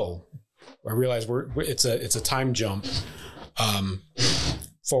 Like, oh, I realize it's a time jump,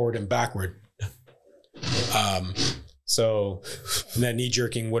 forward and backward. So that knee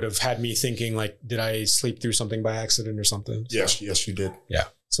jerking would have had me thinking, like, did I sleep through something by accident or something? Yes, yes, you did. Yeah.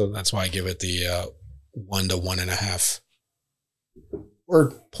 So that's why I give it the 1 to 1.5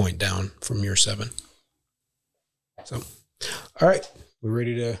 point down from your 7. So, all right, we're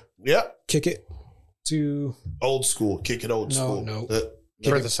ready to kick it to old school. Kick it old school. No.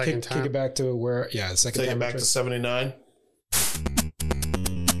 For the second time. Kick it back to where? Yeah, the second time. Take it back to 79.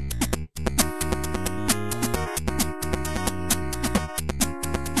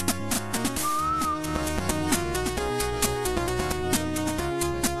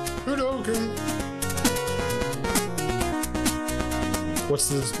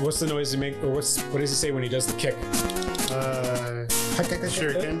 What's the noise he make? Or what does he say when he does the kick?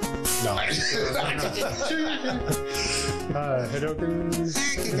 Shuriken. No.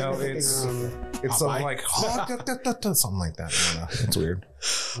 Hadouken. No, it's like something like that. I don't know. It's weird.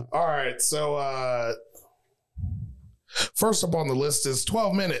 All right, so first up on the list is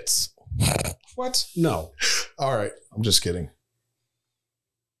 12 minutes. What? No. All right, I'm just kidding.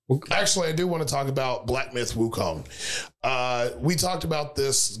 Actually, I do want to talk about Black Myth Wukong. We talked about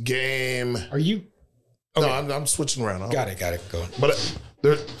this game. Are you? Okay. No, I'm switching around. Got it. Go on. But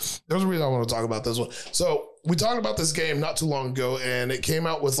there's a reason I want to talk about this one. So we talked about this game not too long ago, and it came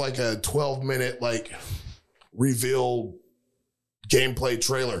out with like a 12-minute like reveal gameplay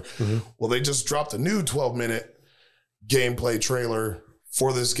trailer. Mm-hmm. Well, they just dropped a new 12-minute gameplay trailer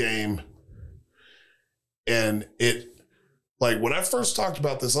for this game. And it, like, when I first talked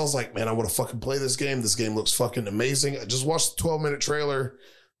about this, I was like, man, I want to fucking play this game. This game looks fucking amazing. I just watched the 12-minute trailer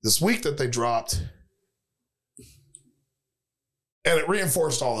this week that they dropped. And it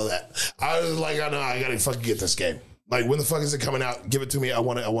reinforced all of that. I was like, I know, I got to fucking get this game. Like, when the fuck is it coming out? Give it to me. I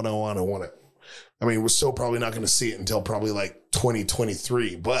want it. I mean, we're still probably not going to see it until probably like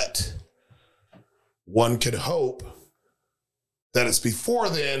 2023. But one could hope that it's before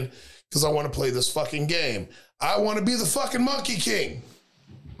then, because I want to play this fucking game. I want to be the fucking Monkey King.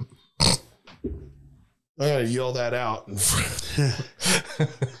 I gotta yell that out.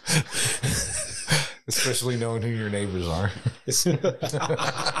 Especially knowing who your neighbors are.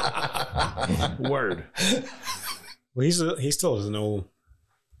 Word. Well, he still doesn't know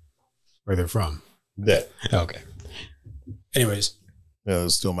where they're from. Yeah. Okay. Anyways. Yeah,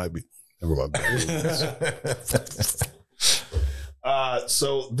 it still might be. Never mind.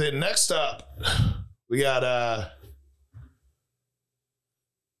 So then next up, we got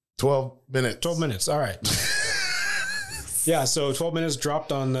 12 minutes. 12 minutes. All right. Yeah, so 12 minutes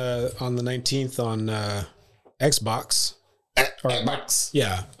dropped on the 19th on Xbox. Xbox.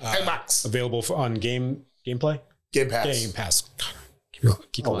 Yeah. Xbox. Available on gameplay? Game Pass. Yeah, Game Pass.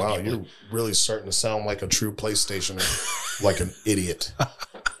 Keep oh, wow. You're really starting to sound like a true PlayStationer. Like an idiot.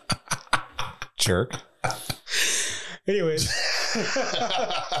 Jerk. Anyways,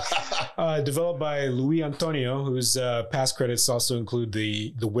 developed by Luis Antonio, whose past credits also include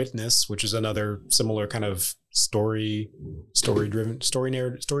the Witness, which is another similar kind of story-driven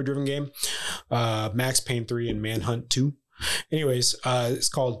game. Max Payne 3 and Manhunt 2. Anyways, it's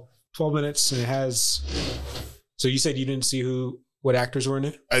called 12 Minutes, and it has. So you said you didn't see what actors were in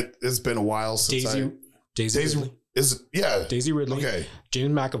it? It's been a while since Daisy Ridley. Daisy Ridley. Okay.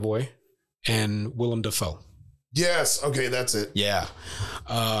 James McAvoy and Willem Dafoe. Yes. Okay, that's it. Yeah.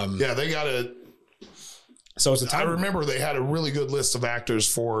 Yeah, they got it. So it's a time. I remember they had a really good list of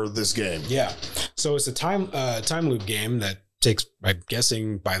actors for this game. Yeah. So it's a time loop game that takes, I'm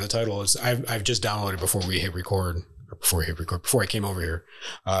guessing by the title, I've just downloaded before I came over here.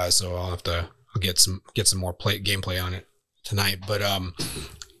 So I'll get some more gameplay on it tonight. But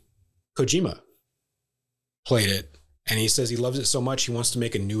Kojima played it, and he says he loves it so much he wants to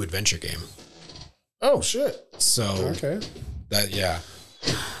make a new adventure game. Oh shit! So okay, yeah,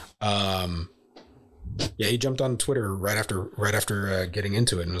 he jumped on Twitter right after getting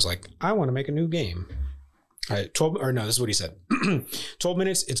into it and was like, I want to make a new game. This is what he said. 12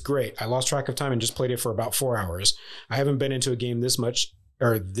 minutes, it's great. I lost track of time and just played it for about 4 hours. I haven't been into a game this much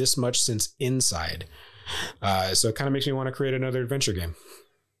since Inside. So it kind of makes me want to create another adventure game.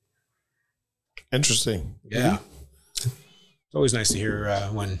 Interesting. Yeah. It's always nice to hear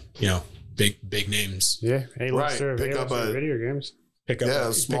when, big names. Yeah. Pick up a video games.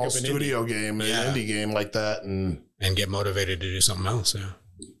 A small studio game, an indie game like that, and get motivated to do something else.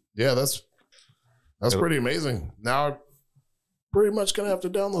 Yeah, that's pretty amazing. Now I'm pretty much gonna have to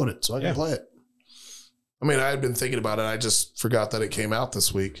download it so I can play it. I mean, I had been thinking about it. I just forgot that it came out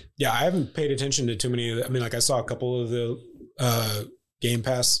this week. Yeah, I haven't paid attention to too many. I mean, like I saw a couple of the Game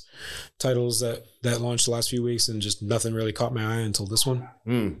Pass titles that launched the last few weeks, and just nothing really caught my eye until this one.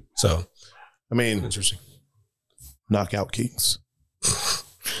 So, I mean, interesting. Knockout Kings.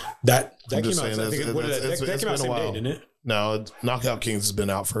 That came out. I think that came out the same day, didn't it? No, Knockout Kings has been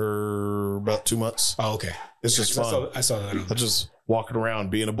out for about 2 months. Oh, okay. It's just fun. I saw that. I'm just walking around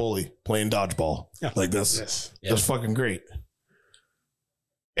being a bully, playing dodgeball. Yeah. Like this. Yes. That's fucking great.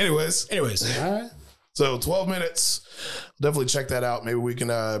 Anyways. All right. So 12 minutes. Definitely check that out. Maybe we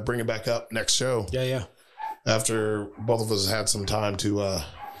can bring it back up next show. Yeah. After both of us had some time to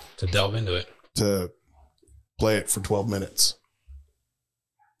delve into it. To play it for 12 minutes.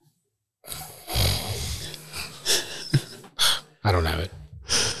 I don't have it.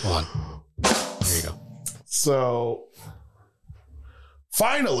 Hold on. There you go. So,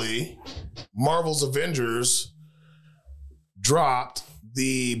 finally, Marvel's Avengers dropped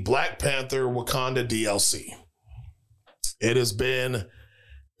the Black Panther Wakanda DLC. It has been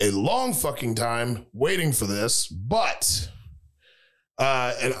a long fucking time waiting for this, but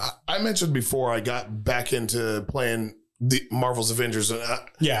and I mentioned before I got back into playing the Marvel's Avengers, and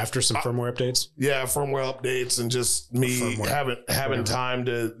after some firmware updates. Yeah, firmware updates, and just me having time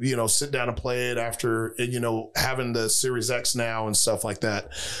to sit down and play it after having the Series X now and stuff like that.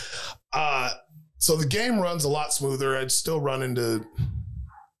 So the game runs a lot smoother. I'd still run into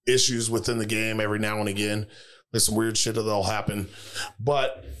issues within the game every now and again. There's some weird shit that'll happen.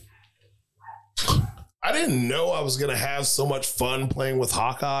 But I didn't know I was going to have so much fun playing with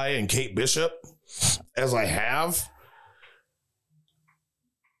Hawkeye and Kate Bishop as I have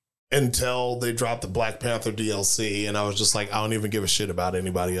until they dropped the Black Panther DLC. And I was just like, I don't even give a shit about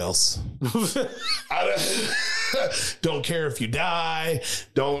anybody else. I don't care if you die.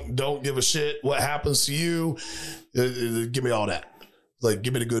 Don't give a shit what happens to you. Give me all that. Like,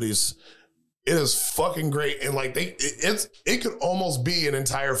 give me the goodies. It is fucking great. And like it could almost be an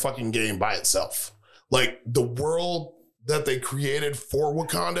entire fucking game by itself. Like the world that they created for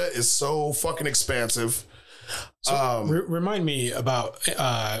Wakanda is so fucking expansive. So remind me about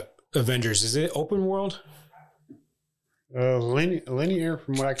Avengers. Is it open world? Linear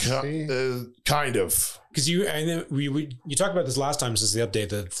from what I can see. Kind of. Because you talked about this last time since the update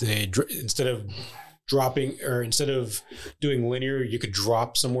that they instead of doing linear, you could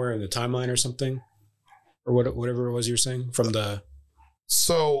drop somewhere in the timeline or something, or whatever it was you were saying from the.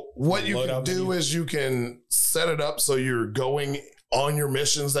 So what you can do is you can set it up so you're going on your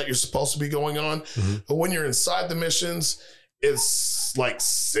missions that you're supposed to be going on, but when you're inside the missions, it's like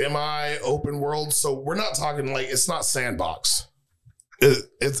semi open world. So we're not talking like it's not sandbox.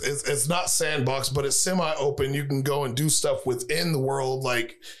 It's not sandbox, but it's semi open. You can go and do stuff within the world,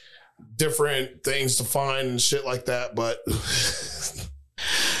 like different things to find and shit like that. But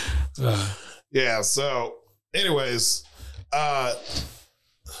yeah. So anyways, but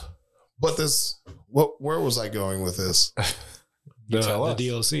where was I going with this? The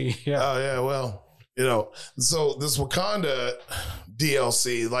DLC. Yeah. Oh yeah. Well, so this Wakanda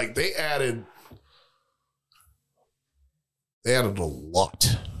DLC, like they added a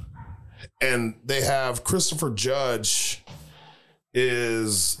lot, and they have Christopher Judge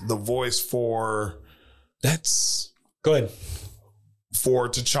is the voice for that's good for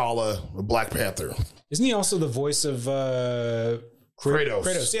T'Challa, Black Panther. Isn't he also the voice of Kratos?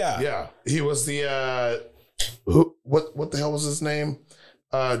 Kratos, yeah. He was the what the hell was his name?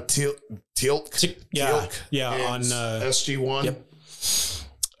 Teal'c. Yeah, on SG-1. Yep.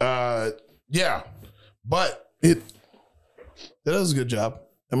 Yeah, but it does a good job.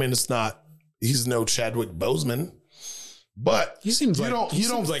 I mean, he's no Chadwick Boseman, but he seems you don't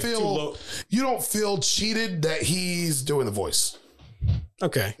feel cheated that he's doing the voice.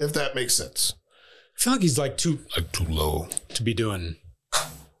 Okay, if that makes sense. I feel like he's too low to be doing.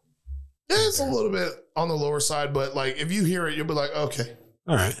 It's a little bit on the lower side, but like if you hear it, you'll be like, okay,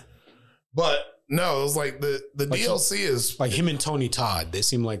 all right. But no, it was like the DLC is like him and Tony Todd. They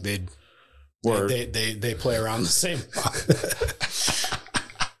seem like they play around the same.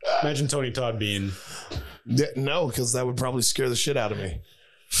 Imagine Tony Todd being. No, because that would probably scare the shit out of me.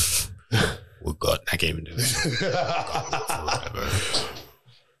 Well, God, I can't even do that.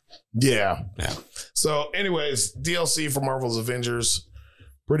 Yeah. So, anyways, DLC for Marvel's Avengers,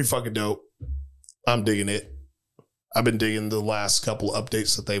 pretty fucking dope. I'm digging it. I've been digging the last couple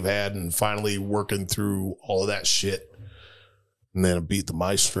updates that they've had and finally working through all of that shit. And then I beat the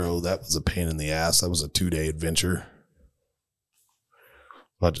Maestro. That was a pain in the ass. That was a 2-day adventure.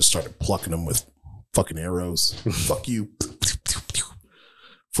 I just started plucking them with fucking arrows. Fuck you.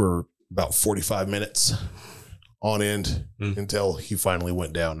 For about 45 minutes on end until he finally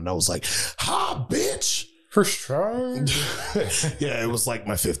went down. And I was like, ha, bitch. First try? Yeah, it was like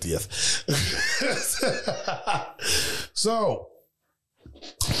my 50th. So,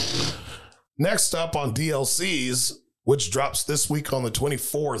 next up on DLCs, which drops this week on the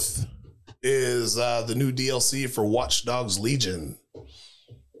 24th, is the new DLC for Watch Dogs Legion.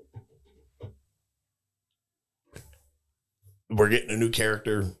 We're getting a new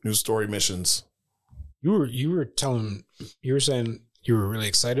character, new story missions. You were saying you were really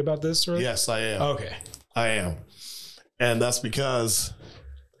excited about this, right? Yes, I am. Okay. I am. And that's because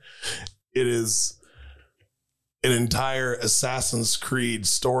it is an entire Assassin's Creed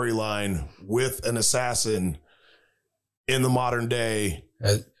storyline with an assassin in the modern day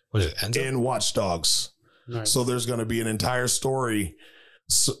was it Enzo? in Watch Dogs. Nice. So there's going to be an entire story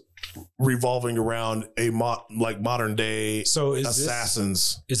revolving around a modern day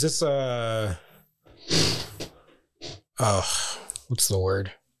assassins. Is this what's the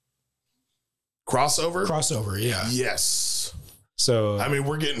word? Crossover, yeah. Yes. So I mean,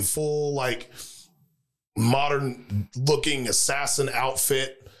 we're getting full like modern looking assassin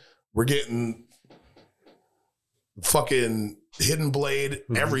outfit. We're getting fucking hidden blade,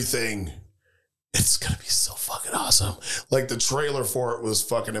 everything. It's gonna be so fucking awesome. Like the trailer for it was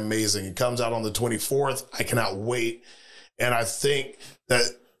fucking amazing. It comes out on the 24th. I cannot wait. And I think that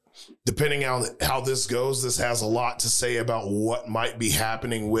depending on how this goes, this has a lot to say about what might be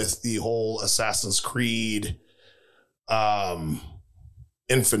happening with the whole Assassin's Creed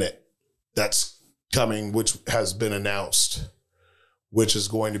Infinite that's coming, which has been announced, which is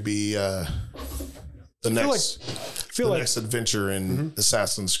going to be the next adventure in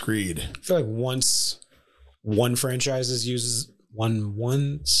Assassin's Creed. I feel like once one franchise uses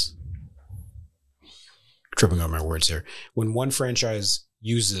tripping on my words here. When one franchise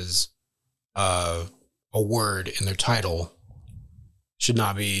uses a word in their title, should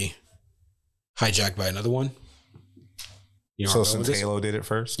not be hijacked by another one. You know, so since Halo did it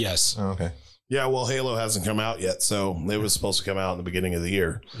first? Yes. Oh, okay. Yeah, well, Halo hasn't come out yet, so it was supposed to come out in the beginning of the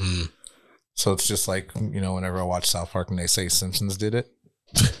year. Mm. So it's just like, you know, whenever I watch South Park and they say Simpsons did it.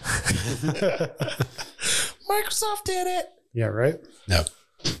 Microsoft did it. Yeah, right? No.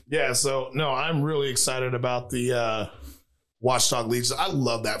 Yeah, so no, I'm really excited about the Watch Dogs Legion. I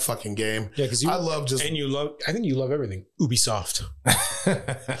love that fucking game. Yeah, because I think you love everything. Ubisoft.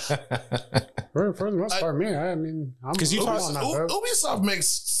 For the most part, I mean, because Ubisoft makes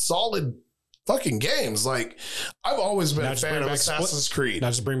solid fucking games. Like, I've always been a fan of Assassin's Creed. Now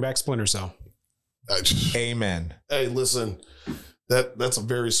just bring back Splinter Cell. Amen. Hey, listen, that's a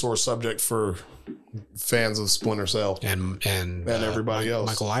very sore subject for fans of Splinter Cell and everybody else.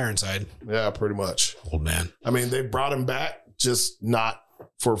 Michael Ironside. Yeah, pretty much. Old man. I mean, they brought him back, just not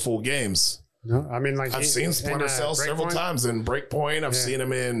for full games. No, I mean, like, I've seen Splinter Cell several times in Breakpoint. I've seen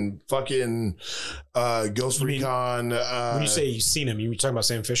him in fucking Ghost Recon. When you say you've seen him, you talking about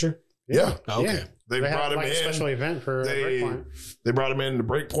Sam Fisher? Yeah. Oh, okay. Yeah. They brought him in. A special event for Breakpoint. They brought him into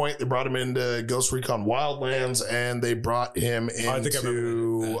Breakpoint. They brought him into Ghost Recon Wildlands, and they brought him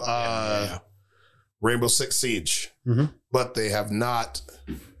into Rainbow Six Siege. Mm-hmm. But they have not.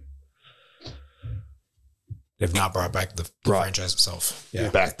 They've not brought back the franchise itself. Yeah.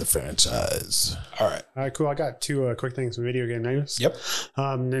 Back the franchise. All right, cool. I got two quick things in video game news. Yep.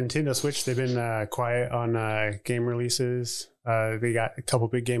 Nintendo Switch, they've been quiet on game releases. They got a couple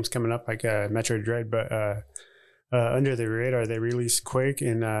big games coming up, like Metroid Dread, but under the radar, they released Quake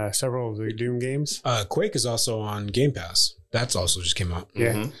and several of the Doom games. Quake is also on Game Pass. That's also just came out.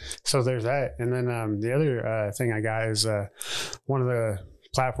 Yeah. Mm-hmm. So there's that. And then the other thing I got is one of the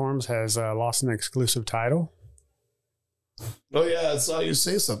platforms has lost an exclusive title. Oh, yeah. I saw you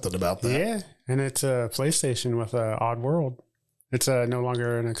say something about that. Yeah. And it's a PlayStation with Odd World. It's no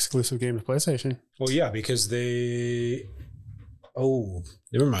longer an exclusive game to PlayStation. Well, yeah, because they... Oh,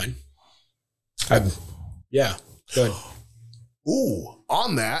 never mind. Yeah, go ahead. Ooh,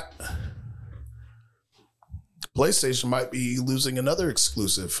 on that, PlayStation might be losing another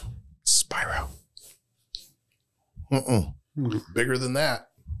exclusive. Spyro. Bigger than that.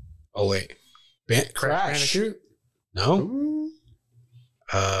 Oh, wait. Crash. Bandicoot? No? Ooh.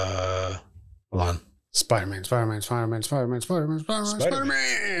 Hold on. Spider-Man. Spider-Man.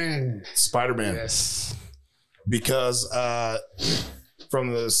 Yes. Because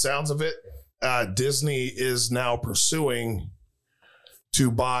from the sounds of it, Disney is now pursuing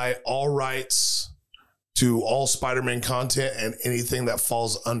to buy all rights to all Spider-Man content and anything that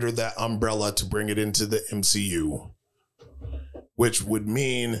falls under that umbrella to bring it into the MCU, which would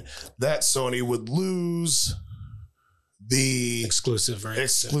mean that Sony would lose the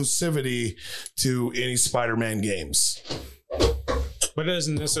exclusivity to any Spider-Man games. But it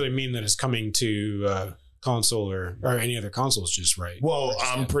doesn't necessarily mean that it's coming to console or any other consoles, just right. Well,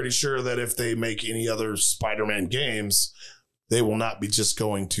 I'm pretty sure that if they make any other Spider-Man games, they will not be just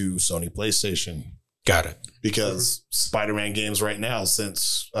going to Sony PlayStation. Got it. Because Spider-Man games right now,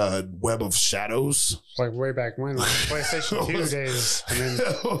 since Web of Shadows, like way back when, like PlayStation 2 days. I mean,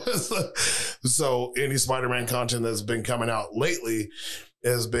 so any Spider-Man content that's been coming out lately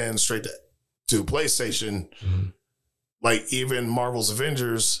has been straight to PlayStation. Mm-hmm. Like even Marvel's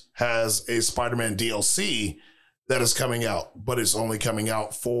Avengers has a Spider-Man DLC that is coming out, but it's only coming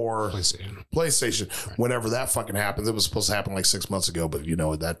out for PlayStation. Right. Whenever that fucking happens, it was supposed to happen like 6 months ago, but you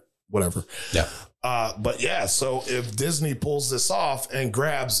know that. Whatever. Yeah. But yeah, so if Disney pulls this off and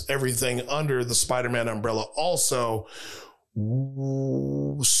grabs everything under the Spider-Man umbrella also,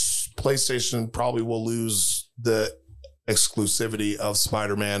 PlayStation probably will lose the exclusivity of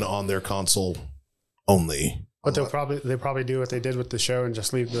Spider-Man on their console only. But they probably do what they did with the show and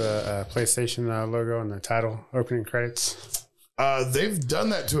just leave the PlayStation logo and the title opening credits. They've done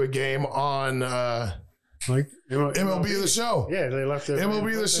that to a game on like MLB The Show. Yeah, they left it.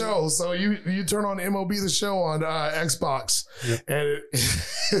 MLB The Show. So you turn on MLB The Show on Xbox, and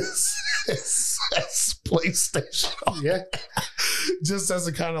it says PlayStation. Yeah. just as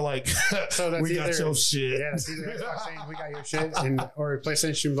a kind of like, so we got your shit. Yeah, that's either Xbox saying we got your shit, or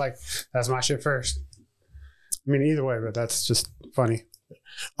PlayStation like, that's my shit first. I mean, either way, but that's just funny.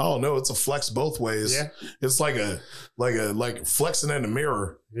 Oh no, it's a flex both ways. Yeah, it's like flexing in the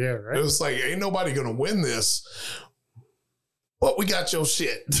mirror. Yeah, right. It was like, ain't nobody gonna win this, but we got your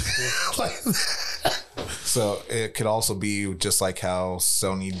shit. Like so it could also be just like how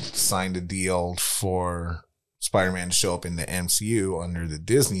Sony signed a deal for Spider-Man to show up in the MCU under the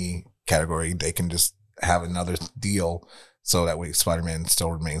Disney category. They can just have another deal so that way Spider-Man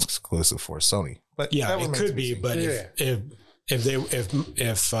still remains exclusive for Sony. But yeah, it could be. But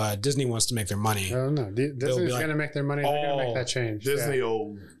if Disney wants to make their money, I don't know. Disney's going to make their money. They're going to make that change. Disney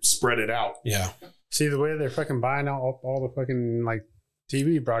will spread it out. Yeah. See the way they're fucking buying out all the fucking like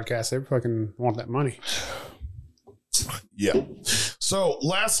TV broadcasts. They fucking want that money. Yeah. So,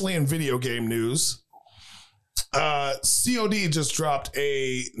 lastly, in video game news, COD just dropped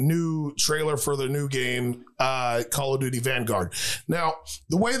a new trailer for the new game, Call of Duty Vanguard. Now,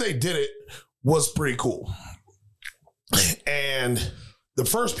 the way they did it was pretty cool. And the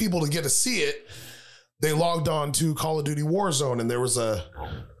first people to get to see it, they logged on to Call of Duty Warzone, and there was a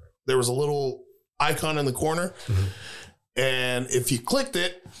little icon in the corner. Mm-hmm. And if you clicked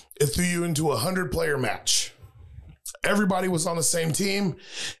it, it threw you into a 100-player match. Everybody was on the same team,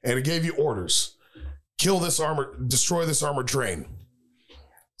 and it gave you orders. Kill this destroy this armored train.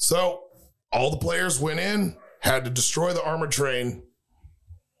 So all the players went in, had to destroy the armored train.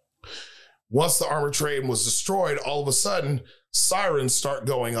 Once the armored train was destroyed, all of a sudden, sirens start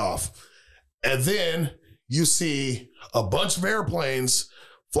going off. And then you see a bunch of airplanes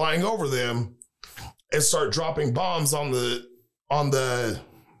flying over them and start dropping bombs on the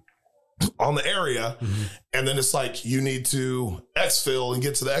area. Mm-hmm. And then it's like, you need to exfil and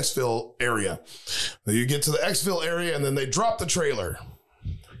get to the exfil area. You get to the exfil area, and then they drop the trailer.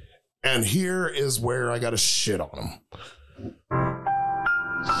 And here is where I got to shit on them.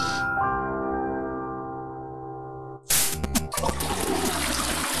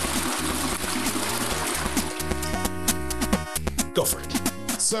 Go for it.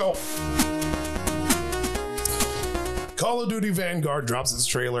 So, Call of Duty Vanguard drops its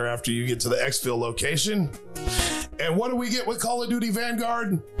trailer after you get to the exfil location. And what do we get with Call of Duty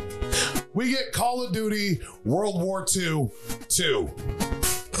Vanguard? We get Call of Duty World War II 2.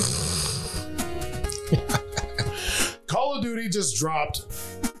 Call of Duty just dropped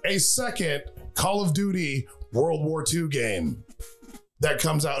a second Call of Duty World War II game that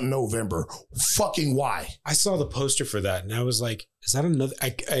comes out in November. Fucking why? I saw the poster for that, and I was like, is that another?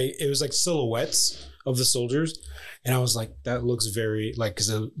 It was like silhouettes of the soldiers, and I was like, that looks very like, because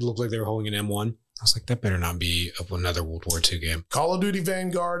it looked like they were holding an M1. I was like, that better not be another World War II game. Call of Duty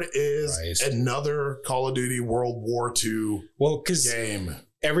Vanguard is another Call of Duty World War II game.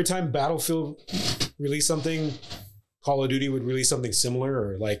 Every time Battlefield released something, Call of Duty would release something similar,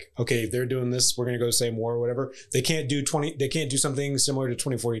 or like, okay, they're doing this, we're gonna go the same war or whatever. They can't do something similar to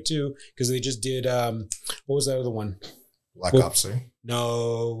 2042 because they just did what was that other one? Black Ops 3?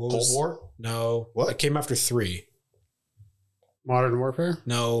 No. Cold War? No. What? It came after 3. Modern Warfare?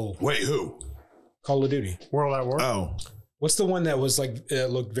 No. Wait, who? Call of Duty. World at War? Oh. What's the one that was like,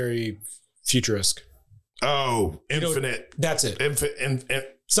 looked very futuristic? Oh, Infinite. That's it.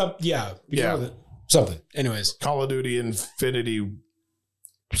 Yeah. Something. Anyways. Call of Duty Infinity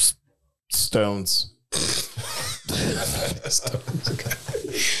Stones. Okay.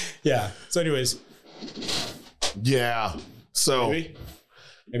 Yeah. So anyways. Yeah. So maybe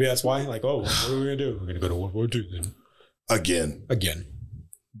that's why. Like, oh, what are we gonna do? We're gonna go to World War II then. Again.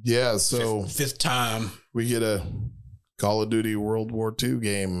 Yeah. So fifth time we get a Call of Duty World War II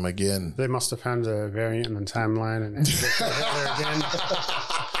game again. They must have found a variant in the timeline and Hitler again.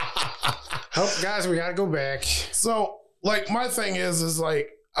 Oh, guys, we gotta go back. So, like, my thing is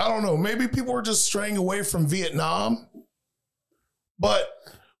like, I don't know, maybe people are just straying away from Vietnam, but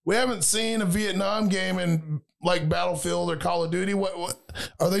we haven't seen a Vietnam game in like Battlefield or Call of Duty. What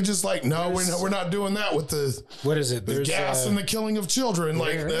are they just like? No, we're not doing that with the what is it? The gas and the killing of children.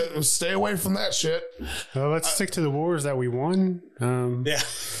 Like, stay away from that shit. Let's stick to the wars that we won. Yeah.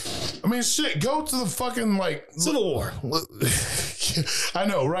 I mean, shit. Go to the fucking like Civil War. I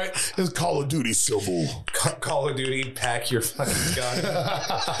know, right? It's Call of Duty Civil. Call of Duty, pack your fucking gun.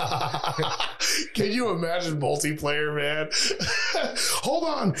 Can you imagine multiplayer, man? Hold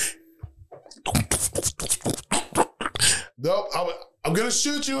on. Nope, I'm gonna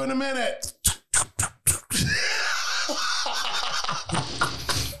shoot you in a minute.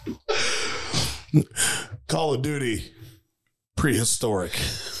 Call of Duty, prehistoric.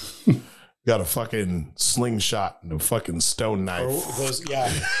 got a fucking slingshot and a fucking stone knife.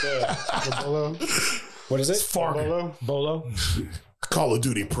 The Bolo. What is it? Bolo. Call of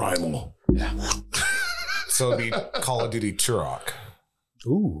Duty Primal. Yeah. So it'd be Call of Duty Turok.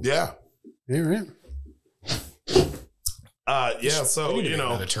 Ooh. Yeah. Yeah, right. So you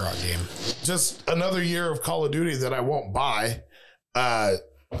know, the Turok game. Just another year of Call of Duty that I won't buy. I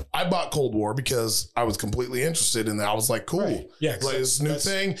bought Cold War because I was completely interested in that. I was like, cool. Right. Yeah. Like this new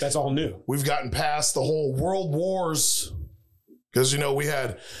thing. That's all new. We've gotten past the whole World Wars because, you know, we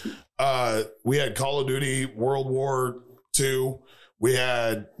had Call of Duty World War II. We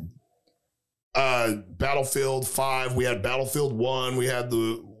had Battlefield 5. We had Battlefield 1. We had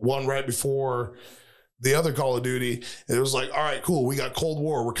the one right before the other Call of Duty. And it was like, all right, cool. We got Cold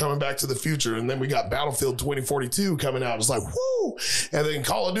War. We're coming back to the future. And then we got Battlefield 2042 coming out. It's like, whoo. And then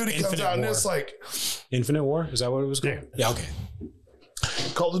Call of Duty comes out and it's like Infinite War. Is that what it was called? Yeah. Okay.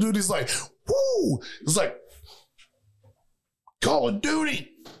 Call of Duty's like, whoo. It's like Call of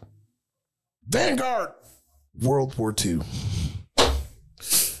Duty, Vanguard, World War II.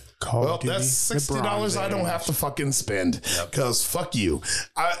 Well, that's $60 I don't have to fucking spend because fuck you.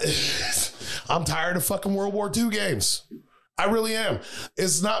 I'm tired of fucking World War II games. I really am.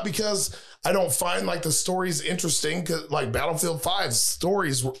 It's not because I don't find like the stories interesting, because like Battlefield 5's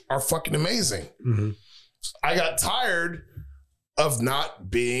stories are fucking amazing. Mm-hmm. I got tired of not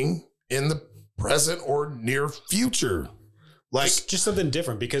being in the present or near future. Like just something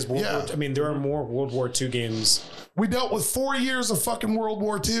different because there are more World War II games. We dealt with 4 years of fucking World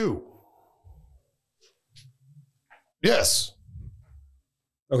War II. Yes.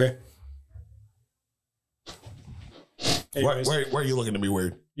 Okay. Why are you looking at me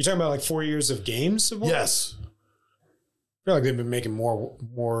weird? You're talking about like 4 years of games? Yes. I feel like they've been making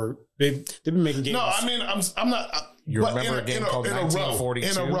more. They've been making games. No, I mean, I'm not. You remember a game called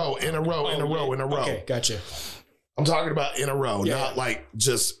 1942? In a row. Okay, gotcha. I'm talking about in a row, not like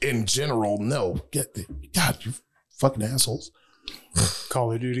just in general. No, God, you fucking assholes.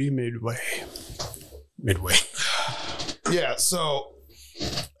 Call of Duty Midway. Yeah, so,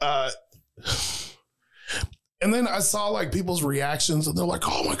 and then I saw like people's reactions and they're like,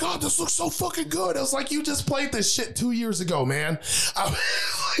 oh my God, this looks so fucking good. I was like, you just played this shit 2 years ago, man.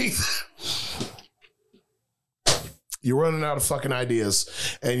 You're running out of fucking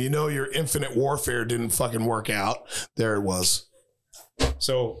ideas, and you know your Infinite Warfare didn't fucking work out. There it was.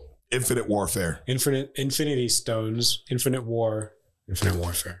 So Infinite Warfare, Infinity Stones, Infinite Warfare.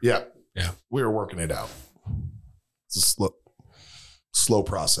 Yeah. We were working it out. It's a slow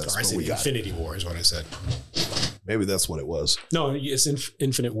process. I said Infinity War is what I said. Maybe that's what it was. No, it's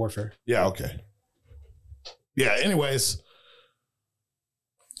Infinite Warfare. Yeah. Okay. Yeah. Anyways.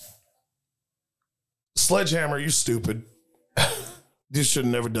 Sledgehammer, you stupid. You should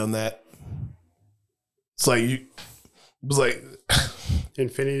have never done that. It's like it was like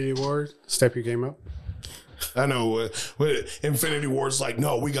Infinity War, step your game up. I know. Infinity War's like,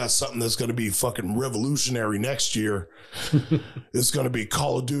 no, we got something that's going to be fucking revolutionary next year. It's going to be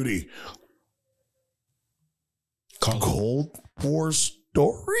Call of Duty. Cold War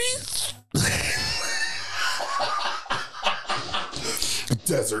stories?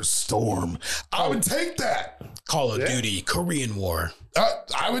 Desert Storm. I would take that. Call of Duty, Korean War.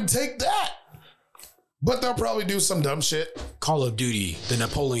 I would take that. But they'll probably do some dumb shit. Call of Duty, the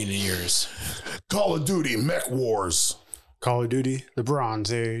Napoleon years. Call of Duty, Mech Wars. Call of Duty, the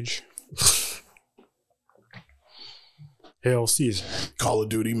Bronze Age. Hail Caesar. Call of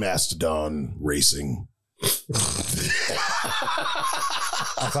Duty, Mastodon Racing.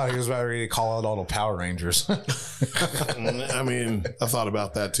 I thought he was about ready to call out all the Power Rangers. I mean, I thought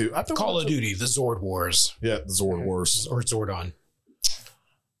about that too. Call of Duty, the Zord Wars. Yeah, the Zord Wars. Or Zordon.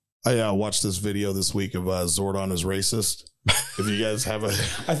 I watched this video this week of Zordon is racist. If you guys have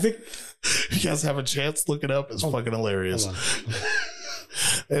if you guys have a chance, look it up. It's fucking hilarious.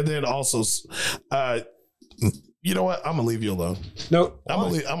 And then also, you know what? I'm gonna leave you alone. No,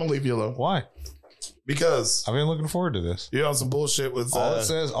 I'm gonna leave you alone. Why? Because I've been looking forward to this. You're on some bullshit with all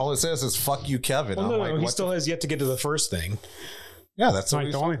it says is "fuck you, Kevin." Well, no, he still has yet to get to the first thing. Yeah, that's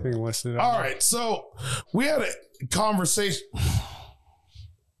like the only thing listed. All right, so we had a conversation.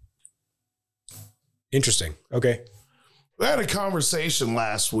 Interesting. Okay. We had a conversation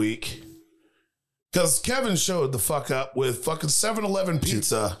last week because Kevin showed the fuck up with fucking 7-Eleven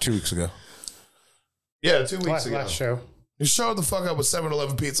pizza 2 weeks ago. Yeah, 2 weeks ago. Last show. He showed the fuck up with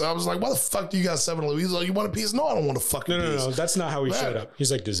 7-Eleven pizza. I was like, why the fuck do you got 7-Eleven? He's like, you want a piece? No, I don't want a fucking piece. No. That's not how he showed up.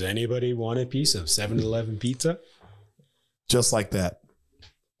 He's like, does anybody want a piece of 7-Eleven pizza? Just like that.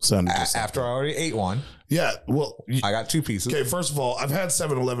 After I already ate one. Yeah, well, I got 2 pieces. Okay, first of all, I've had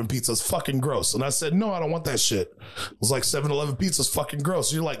 7-Eleven pizza. It's fucking gross. And I said, no, I don't want that shit. It was like 7-Eleven pizza's fucking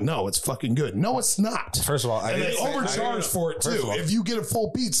gross. You're like, no, it's fucking good. No, it's not. First of all, and they overcharge for it too if you get a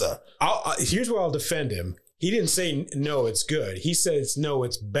full pizza. Here's where I'll defend him. He didn't say, no, it's good. He says, no,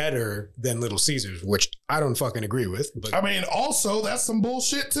 it's better than Little Caesars, which I don't fucking agree with. But I mean, also, that's some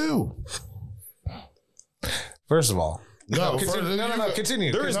bullshit too. First of all, No,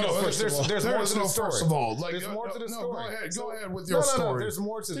 continue. There is no first of all. There's more to the story. First of all, like, there's more to the story. Go ahead with your story. No, there's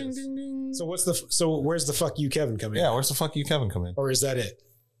more to this. Ding, ding. So where's the fuck you Kevin come in? Yeah, where's the fuck you Kevin come in? Or is that it?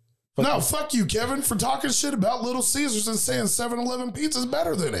 Fuck you, Kevin, for talking shit about Little Caesars and saying 7-Eleven pizza's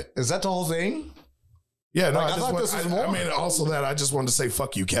better than it. Is that the whole thing? Yeah, no, I mean, also that I just wanted to say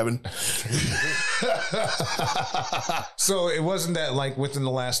fuck you, Kevin. So it wasn't that like within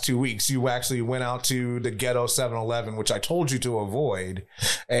the last 2 weeks you actually went out to the ghetto 7-Eleven, which I told you to avoid,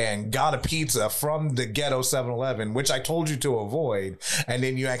 and got a pizza from the ghetto 7-Eleven, which I told you to avoid, and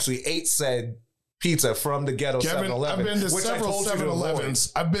then you actually ate said pizza from the ghetto 7-Eleven. I've been to several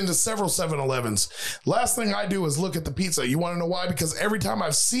 7-Elevens. I've been to several 7-Elevens. Last thing I do is look at the pizza. You want to know why? Because every time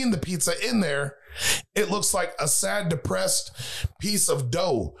I've seen the pizza in there, it looks like a sad, depressed piece of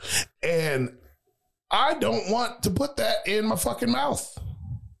dough. And I don't want to put that in my fucking mouth.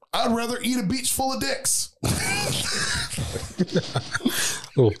 I'd rather eat a beach full of dicks.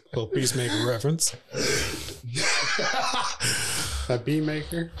 little Peacemaker reference. A bee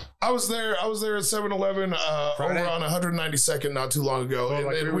maker. I was there at 7-Eleven over on 192nd not too long ago. And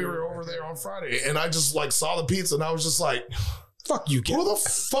then we were over there on Friday. And I just like saw the pizza and I was just like, fuck you, Kevin. Who the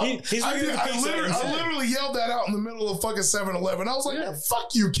fuck? I literally yelled that out in the middle of fucking 7-Eleven. I was like, yeah,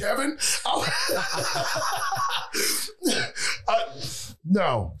 fuck you, Kevin.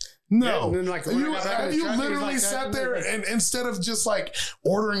 No. Yeah, and then, like, Have you literally sat there and instead of just like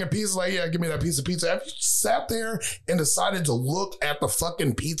ordering a pizza, like, yeah, give me that piece of pizza, have you sat there and decided to look at the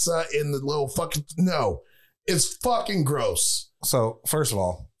fucking pizza in the little fucking, no, it's fucking gross. So first of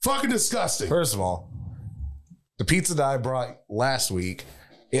all, fucking disgusting. First of all, the pizza that I brought last week,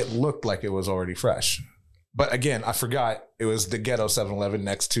 it looked like it was already fresh. But again, I forgot it was the ghetto 7-Eleven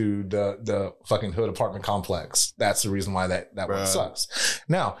next to the fucking hood apartment complex. That's the reason why that one sucks.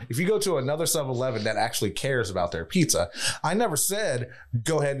 Now, if you go to another 7-Eleven that actually cares about their pizza, I never said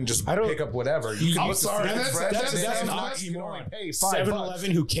go ahead and just pick up whatever. I'm sorry, that's not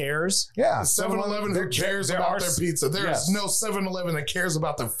 7-Eleven who cares. Yeah, 7-Eleven who cares about their pizza. There is no 7-Eleven that cares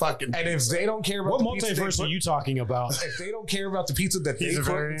about their fucking pizza. And if they don't care about what multiverse are you talking about? If they don't care about the pizza that they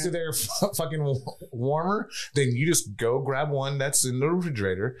put into their fucking warmer, then you just go grab one that's in the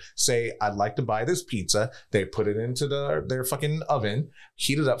refrigerator, say, I'd like to buy this pizza. They put it into their fucking oven,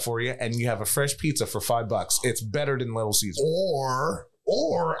 heat it up for you, and you have a fresh pizza for $5. It's better than Little Caesars.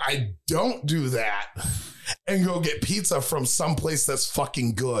 Or I don't do that and go get pizza from someplace that's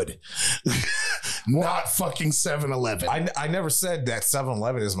fucking good. Not fucking 7-Eleven. I never said that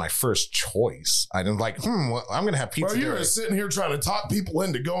 7-Eleven is my first choice. I didn't like, well, I'm going to have pizza. Bro, you're sitting here trying to talk people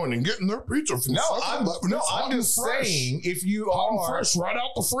into going and getting their pizza from 7-Eleven. I'm just saying, if you are fresh right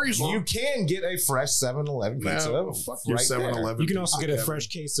out the freezer, you can get a fresh 7-Eleven pizza. Fuck your 7-Eleven. You can also get a fresh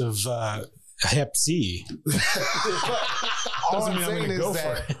case of Hep C. All I'm saying is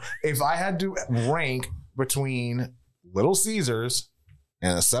that if I had to rank between Little Caesars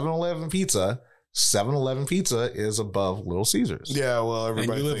and a 7-Eleven pizza, 7-Eleven pizza is above Little Caesars. Yeah, well,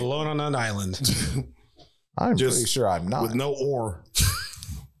 everybody. And you live alone on an island. I'm pretty sure I'm not. With no ore.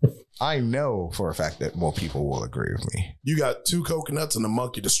 I know for a fact that more people will agree with me. You got 2 coconuts and a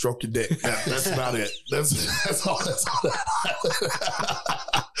monkey to stroke your dick. That's about it. That's all.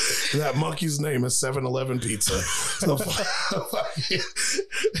 That monkey's name is 7-Eleven pizza. So,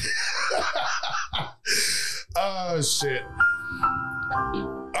 oh shit!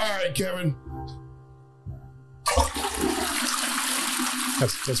 All right, Kevin.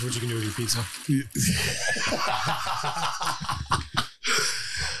 That's what you can do with your pizza.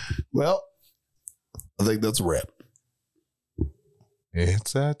 Well, I think that's a wrap.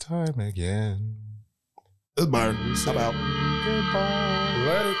 It's that time again. It's Byron. I'm out. Goodbye.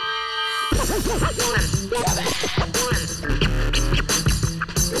 Later.